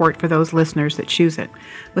energetic support for those listeners that choose it.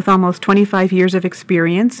 With almost 25 years of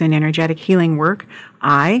experience in energetic healing work,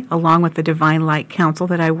 I, along with the Divine Light Council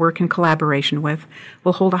that I work in collaboration with,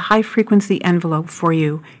 will hold a high-frequency envelope for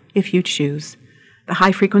you if you choose. The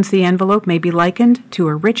high-frequency envelope may be likened to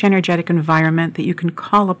a rich energetic environment that you can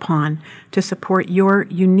call upon to support your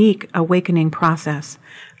unique awakening process.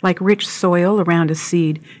 Like rich soil around a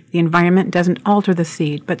seed, the environment doesn't alter the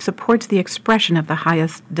seed, but supports the expression of the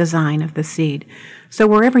highest design of the seed. So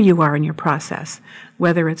wherever you are in your process,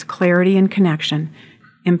 whether it's clarity and connection,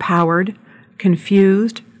 empowered,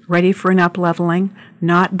 confused, ready for an up-leveling,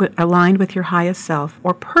 not aligned with your highest self,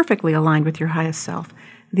 or perfectly aligned with your highest self,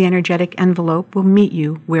 the energetic envelope will meet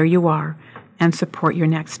you where you are and support your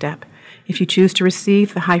next step. If you choose to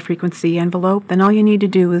receive the high-frequency envelope, then all you need to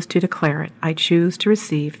do is to declare it. I choose to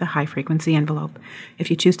receive the high-frequency envelope. If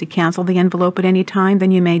you choose to cancel the envelope at any time,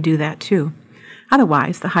 then you may do that too.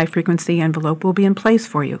 Otherwise, the high-frequency envelope will be in place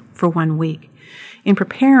for you for 1 week. In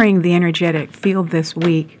preparing the energetic field this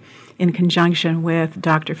week, in conjunction with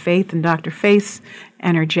Dr. Faithe and Dr. Faithe's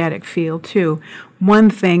energetic field too, one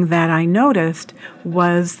thing that I noticed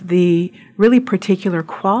was the really particular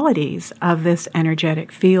qualities of this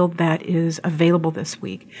energetic field that is available this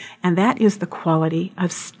week. And that is the quality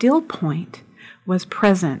of still point was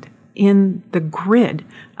present in the grid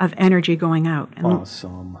of energy going out. And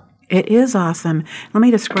awesome. It is awesome. Let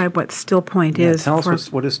me describe what still point is. Tell us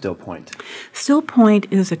what is still point. Still point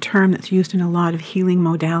is a term that's used in a lot of healing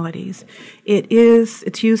modalities.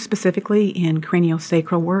 It's used specifically in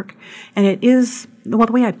craniosacral work, and it is, well,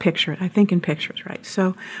 the way I picture it, I think in pictures, right?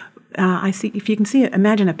 So I see, if you can see it,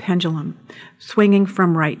 imagine a pendulum swinging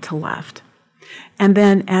from right to left. And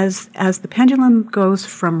then as the pendulum goes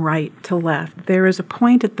from right to left, there is a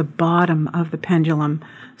point at the bottom of the pendulum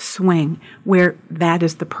swing where that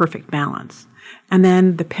is the perfect balance. And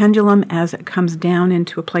then the pendulum, as it comes down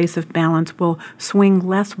into a place of balance, will swing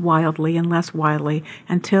less wildly and less wildly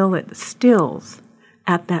until it stills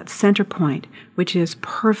at that center point, which is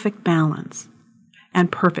perfect balance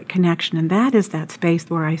and perfect connection. And that is that space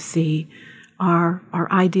where I see our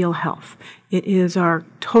ideal health. It is our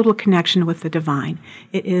total connection with the divine.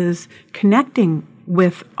 It is connecting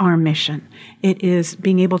with our mission. It is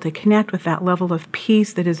being able to connect with that level of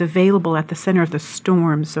peace that is available at the center of the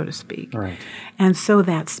storm, so to speak. Right. And so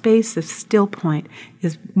that space, the still point,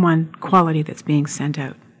 is one quality that's being sent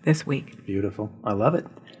out this week. Beautiful. I love it.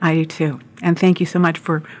 I do too. And thank you so much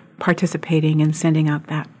for participating and sending out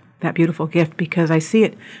that beautiful gift, because I see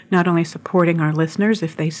it not only supporting our listeners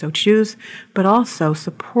if they so choose, but also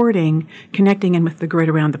supporting connecting in with the grid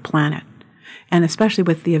around the planet. And especially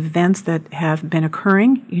with the events that have been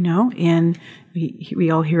occurring, we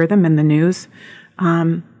all hear them in the news,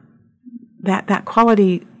 that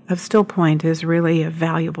quality of still point is really a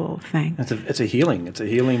valuable thing. It's a healing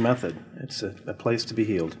method. It's a place to be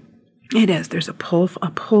healed. It is. There's a pull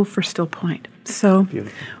for still point. So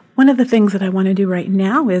beautiful. One of the things that I want to do right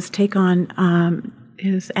now is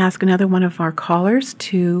ask another one of our callers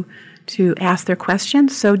to ask their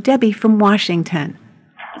questions. So Debbie from Washington.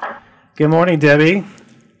 Good morning, Debbie.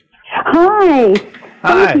 Hi.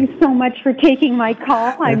 Hi. Thank you so much for taking my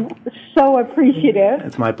call. I'm so appreciative.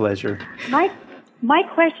 It's my pleasure. My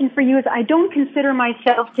question for you is, I don't consider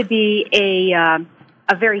myself to be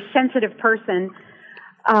a very sensitive person,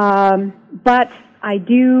 but I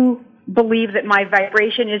do believe that my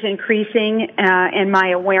vibration is increasing and my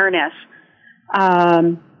awareness.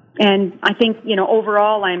 And I think,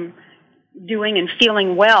 overall I'm doing and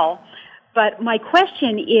feeling well. But my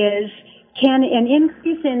question is, can an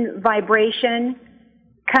increase in vibration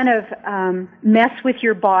kind of mess with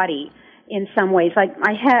your body in some ways? Like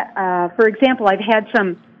for example, I've had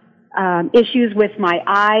some issues with my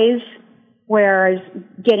eyes, where I was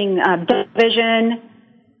getting vision,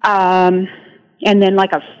 and then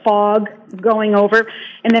like a fog going over.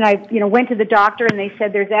 And then I, went to the doctor and they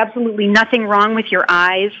said there's absolutely nothing wrong with your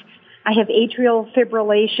eyes. I have atrial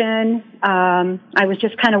fibrillation. I was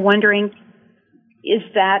just kind of wondering, is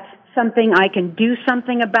that something I can do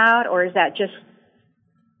something about, or is it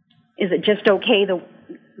just okay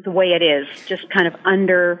the way it is, just kind of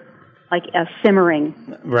under like a simmering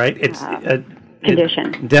right? It's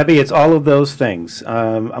condition. Debbie, it's all of those things.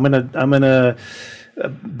 I'm gonna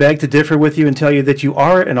beg to differ with you and tell you that you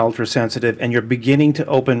are an ultra-sensitive and you're beginning to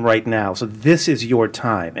open right now. So this is your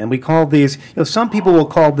time. And we call these, some people will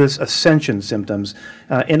call this ascension symptoms.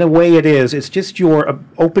 In a way it is. It's just your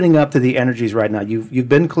opening up to the energies right now. You've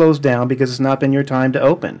been closed down because it's not been your time to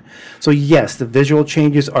open. So yes, the visual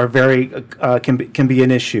changes are can be an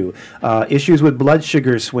issue. Issues with blood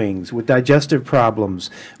sugar swings, with digestive problems,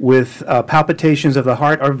 with palpitations of the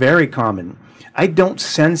heart are very common. I don't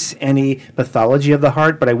sense any pathology of the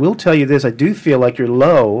heart, but I will tell you this. I do feel like you're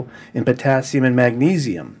low in potassium and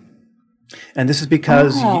magnesium. And this is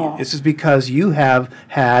because you have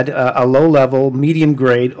had a low-level,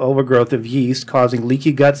 medium-grade overgrowth of yeast causing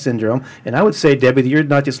leaky gut syndrome. And I would say, Debbie, that you're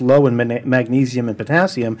not just low in magnesium and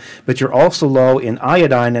potassium, but you're also low in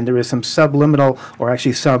iodine, and there is some subliminal or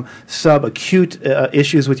actually some subacute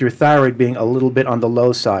issues with your thyroid being a little bit on the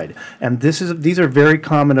low side. And these are very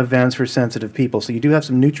common events for sensitive people. So you do have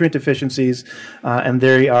some nutrient deficiencies, and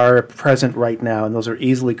they are present right now, and those are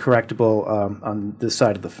easily correctable on this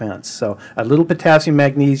side of the fence. So a little potassium,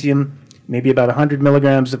 magnesium, maybe about 100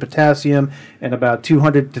 milligrams of potassium, and about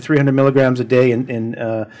 200 to 300 milligrams a day,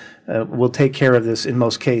 will take care of this in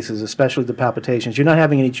most cases, especially the palpitations. You're not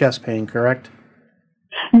having any chest pain, correct?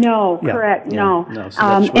 No, Yeah, correct. yeah, No. so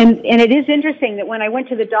and it is interesting that when I went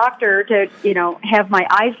to the doctor to have my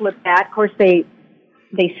eyes looked at, of course they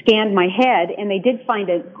scanned my head and they did find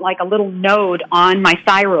a little node on my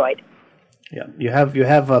thyroid. Yeah, you have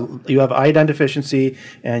iodine deficiency,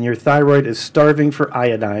 and your thyroid is starving for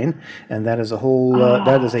iodine, and that is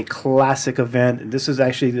that is a classic event. This is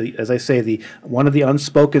actually, as I say, one of the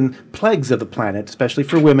unspoken plagues of the planet, especially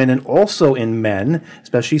for women and also in men,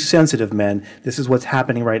 especially sensitive men. This is what's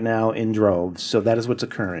happening right now in droves. So that is what's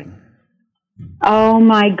occurring. Oh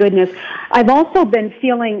my goodness! I've also been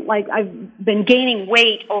feeling like I've been gaining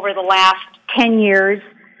weight over the last 10 years,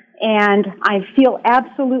 and I feel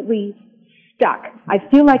absolutely stuck. I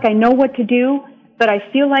feel like I know what to do, but I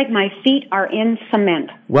feel like my feet are in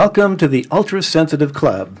cement. Welcome to the Ultra Sensitive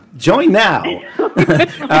Club. Join now.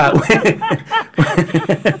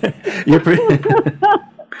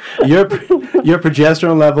 Your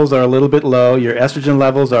progesterone levels are a little bit low. Your estrogen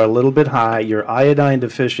levels are a little bit high. You're iodine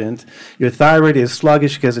deficient. Your thyroid is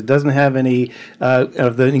sluggish because it doesn't have any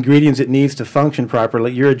of the ingredients it needs to function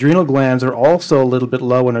properly. Your adrenal glands are also a little bit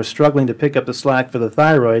low and are struggling to pick up the slack for the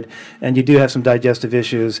thyroid. And you do have some digestive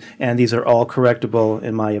issues, and these are all correctable,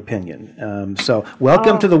 in my opinion. So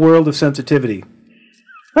welcome to the world of sensitivity.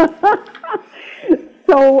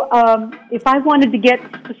 So if I wanted to get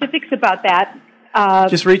specifics about that,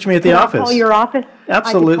 just reach me at the office. Call your office?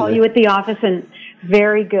 Absolutely. I can call you at the office, and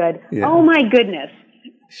very good. Yeah. Oh, my goodness.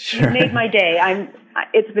 Sure. You made my day.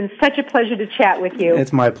 It's been such a pleasure to chat with you.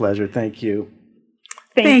 It's my pleasure. Thank you.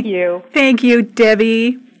 Thank you. Thank you,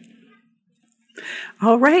 Debbie.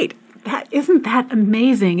 All right. Isn't that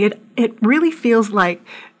amazing? It really feels like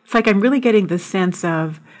it's like I'm really getting the sense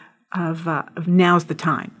of now's the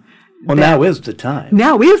time. Well, now is the time.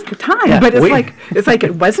 Now is the time, yeah, but it's like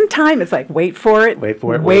it wasn't time. It's like wait for it, wait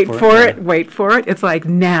for it. It's like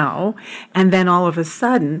now, and then all of a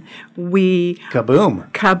sudden we kaboom.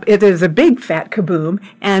 It is a big fat kaboom,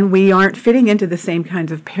 and we aren't fitting into the same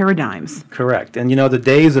kinds of paradigms. Correct, and the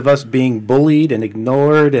days of us being bullied and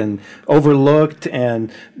ignored and overlooked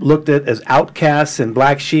and looked at as outcasts and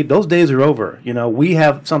black sheep, those days are over. We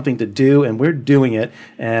have something to do, and we're doing it,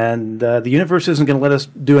 and the universe isn't going to let us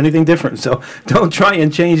do anything different. So don't try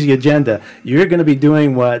and change the agenda. You're going to be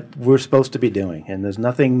doing what we're supposed to be doing, and there's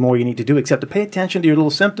nothing more you need to do except to pay attention to your little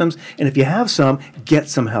symptoms, and if you have some, get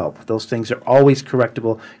some help. Those things are always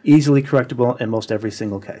correctable, easily correctable in most every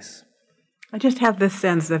single case. I just have this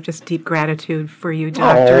sense of just deep gratitude for you,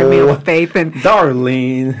 Dr. Emil Faithe. And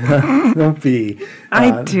Darlene, don't be.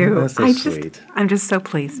 I do. That's so sweet. I'm just so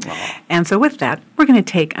pleased. And so with that, we're going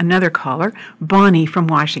to take another caller, Bonnie from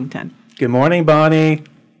Washington. Good morning, Bonnie.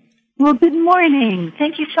 Well, good morning.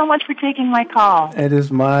 Thank you so much for taking my call. It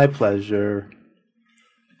is my pleasure.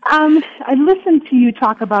 I listened to you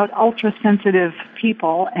talk about ultra-sensitive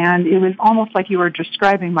people, and it was almost like you were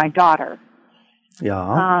describing my daughter. Yeah.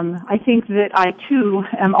 I think that I, too,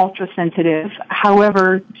 am ultra-sensitive.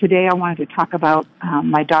 However, today I wanted to talk about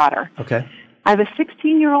my daughter. Okay. I have a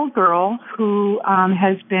 16-year-old girl who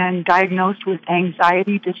has been diagnosed with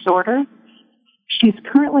anxiety disorder. She's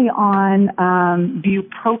currently on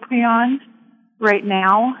bupropion right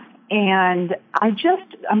now, and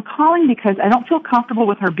I'm calling because I don't feel comfortable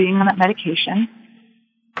with her being on that medication.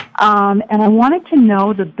 And I wanted to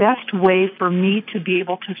know the best way for me to be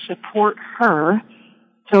able to support her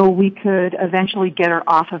so we could eventually get her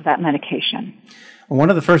off of that medication.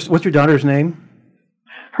 What's your daughter's name?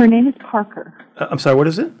 Her name is Parker. I'm sorry, what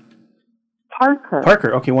is it?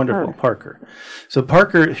 Parker. Okay, wonderful. Parker. So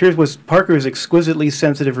Parker is exquisitely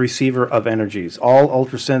sensitive receiver of energies. All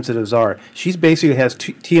ultrasensitives are. She basically has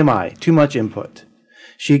TMI, too much input.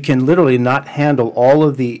 She can literally not handle all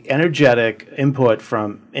of the energetic input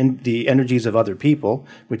from the energies of other people,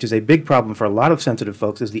 which is a big problem for a lot of sensitive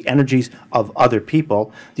folks, is the energies of other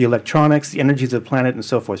people, the electronics, the energies of the planet, and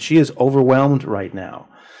so forth. She is overwhelmed right now.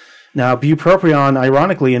 Now, bupropion,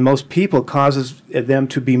 ironically, in most people causes them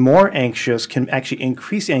to be more anxious, can actually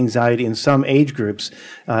increase anxiety in some age groups.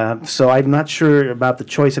 So I'm not sure about the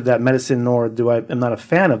choice of that medicine, I'm not a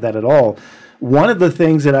fan of that at all. One of the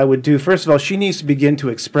things that I would do, first of all, she needs to begin to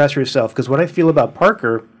express herself, because what I feel about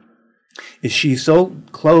Parker is she's so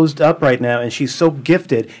closed up right now, and she's so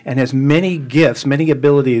gifted and has many gifts, many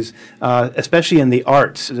abilities, especially in the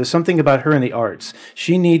arts. There's something about her in the arts.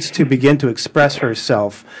 She needs to begin to express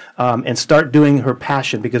herself and start doing her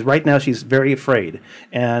passion, because right now she's very afraid.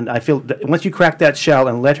 And I feel that once you crack that shell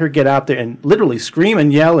and let her get out there and literally scream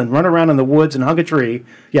and yell and run around in the woods and hug a tree,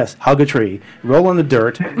 yes, hug a tree, roll in the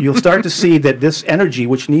dirt, you'll start to see that this energy,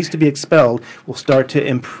 which needs to be expelled, will start to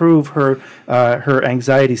improve her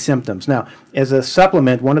anxiety symptoms. Now, as a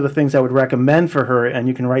supplement, one of the things I would recommend for her, and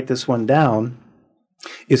you can write this one down,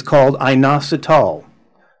 is called inositol.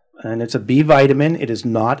 And it's a B vitamin. It is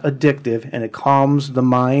not addictive, and it calms the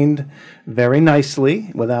mind very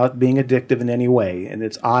nicely without being addictive in any way. And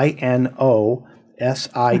it's INOSITOL,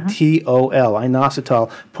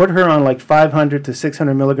 inositol. Put her on like 500 to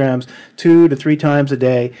 600 milligrams 2 to 3 times a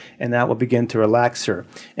day, and that will begin to relax her.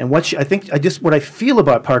 And what I feel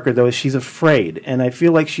about Parker, though, is she's afraid, and I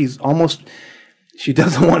feel like she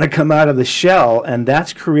doesn't want to come out of the shell, and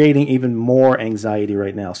that's creating even more anxiety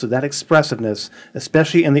right now. So that expressiveness,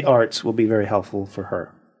 especially in the arts, will be very helpful for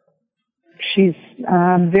her. She's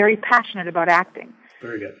very passionate about acting.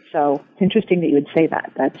 Very good. So it's interesting that you would say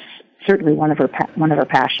that. That's certainly one of her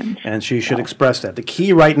passions. And she should express that. The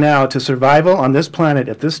key right now to survival on this planet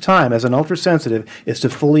at this time as an ultrasensitive is to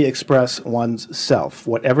fully express one's self,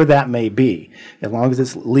 whatever that may be. As long as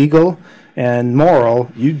it's legal and moral,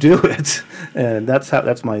 you do it. And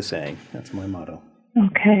that's my saying. That's my motto.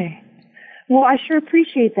 Okay. Well, I sure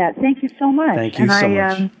appreciate that. Thank you so much. Thank you so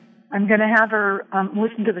much. I'm going to have her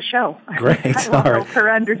listen to the show. Great. I will help her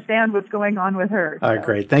understand what's going on with her. All right,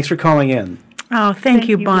 great. Thanks for calling in. Oh, thank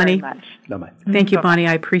you, Bonnie. Very much. Bye-bye. Thank you, Bonnie.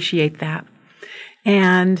 I appreciate that.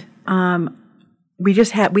 And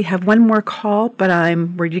we have one more call, but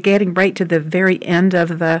we're getting right to the very end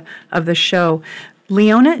of the show.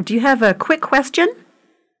 Leona, do you have a quick question?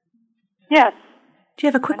 Yes. Do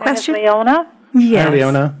you have a quick question? My name is Leona. Yes. Hi,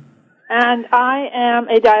 Leona. And I am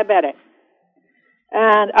a diabetic.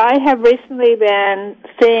 And I have recently been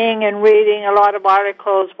seeing and reading a lot of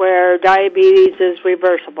articles where diabetes is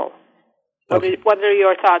reversible. Okay. What are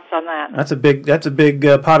your thoughts on that? That's a big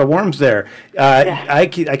pot of worms there. Yeah. I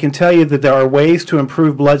can tell you that there are ways to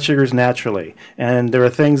improve blood sugars naturally, and there are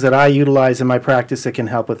things that I utilize in my practice that can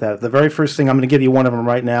help with that. The very first thing, I'm going to give you one of them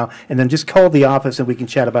right now, and then just call the office and we can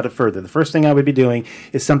chat about it further. The first thing I would be doing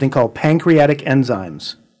is something called pancreatic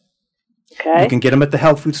enzymes. Okay. You can get them at the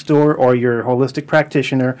health food store or your holistic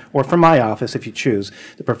practitioner, or from my office if you choose.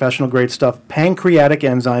 The professional grade stuff. Pancreatic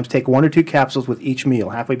enzymes. Take 1 or 2 capsules with each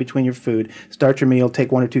meal, halfway between your food. Start your meal,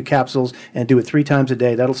 take 1 or 2 capsules, and do it 3 times a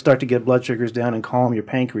day. That'll start to get blood sugars down and calm your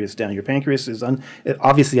pancreas down. Your pancreas is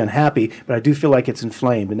obviously unhappy, but I do feel like it's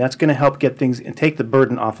inflamed, and that's going to help get things and take the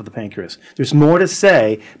burden off of the pancreas. There's more to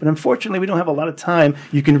say, but unfortunately we don't have a lot of time.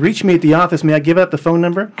 You can reach me at the office. May I give out the phone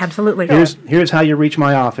number? Absolutely. Here's how you reach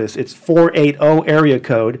my office. It's 480 area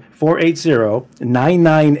code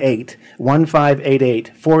 480-998-1588,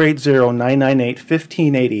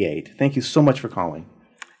 480-998-1588. Thank you so much for calling.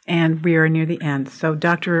 And we are near the end. So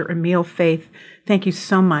Dr. Emil Faithe, thank you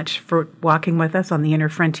so much for walking with us on the Inner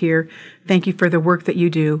Frontier. Thank you for the work that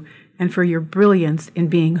you do and for your brilliance in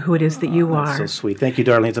being who it is that you are. That's so sweet. Thank you,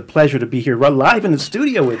 darling. It's a pleasure to be here live in the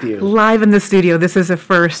studio with you. Live in the studio. This is a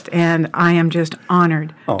first, and I am just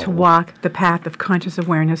honored to walk the path of conscious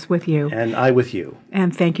awareness with you. And I with you.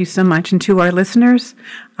 And thank you so much. And to our listeners,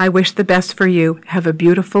 I wish the best for you. Have a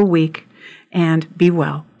beautiful week, and be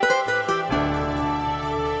well.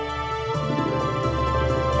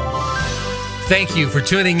 Thank you for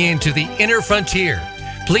tuning in to the Inner Frontier.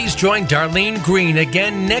 Please join Darlene Green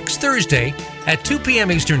again next Thursday at 2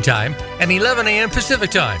 p.m. Eastern Time and 11 a.m.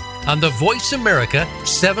 Pacific Time on the Voice America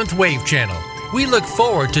 7th Wave Channel. We look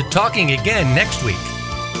forward to talking again next week.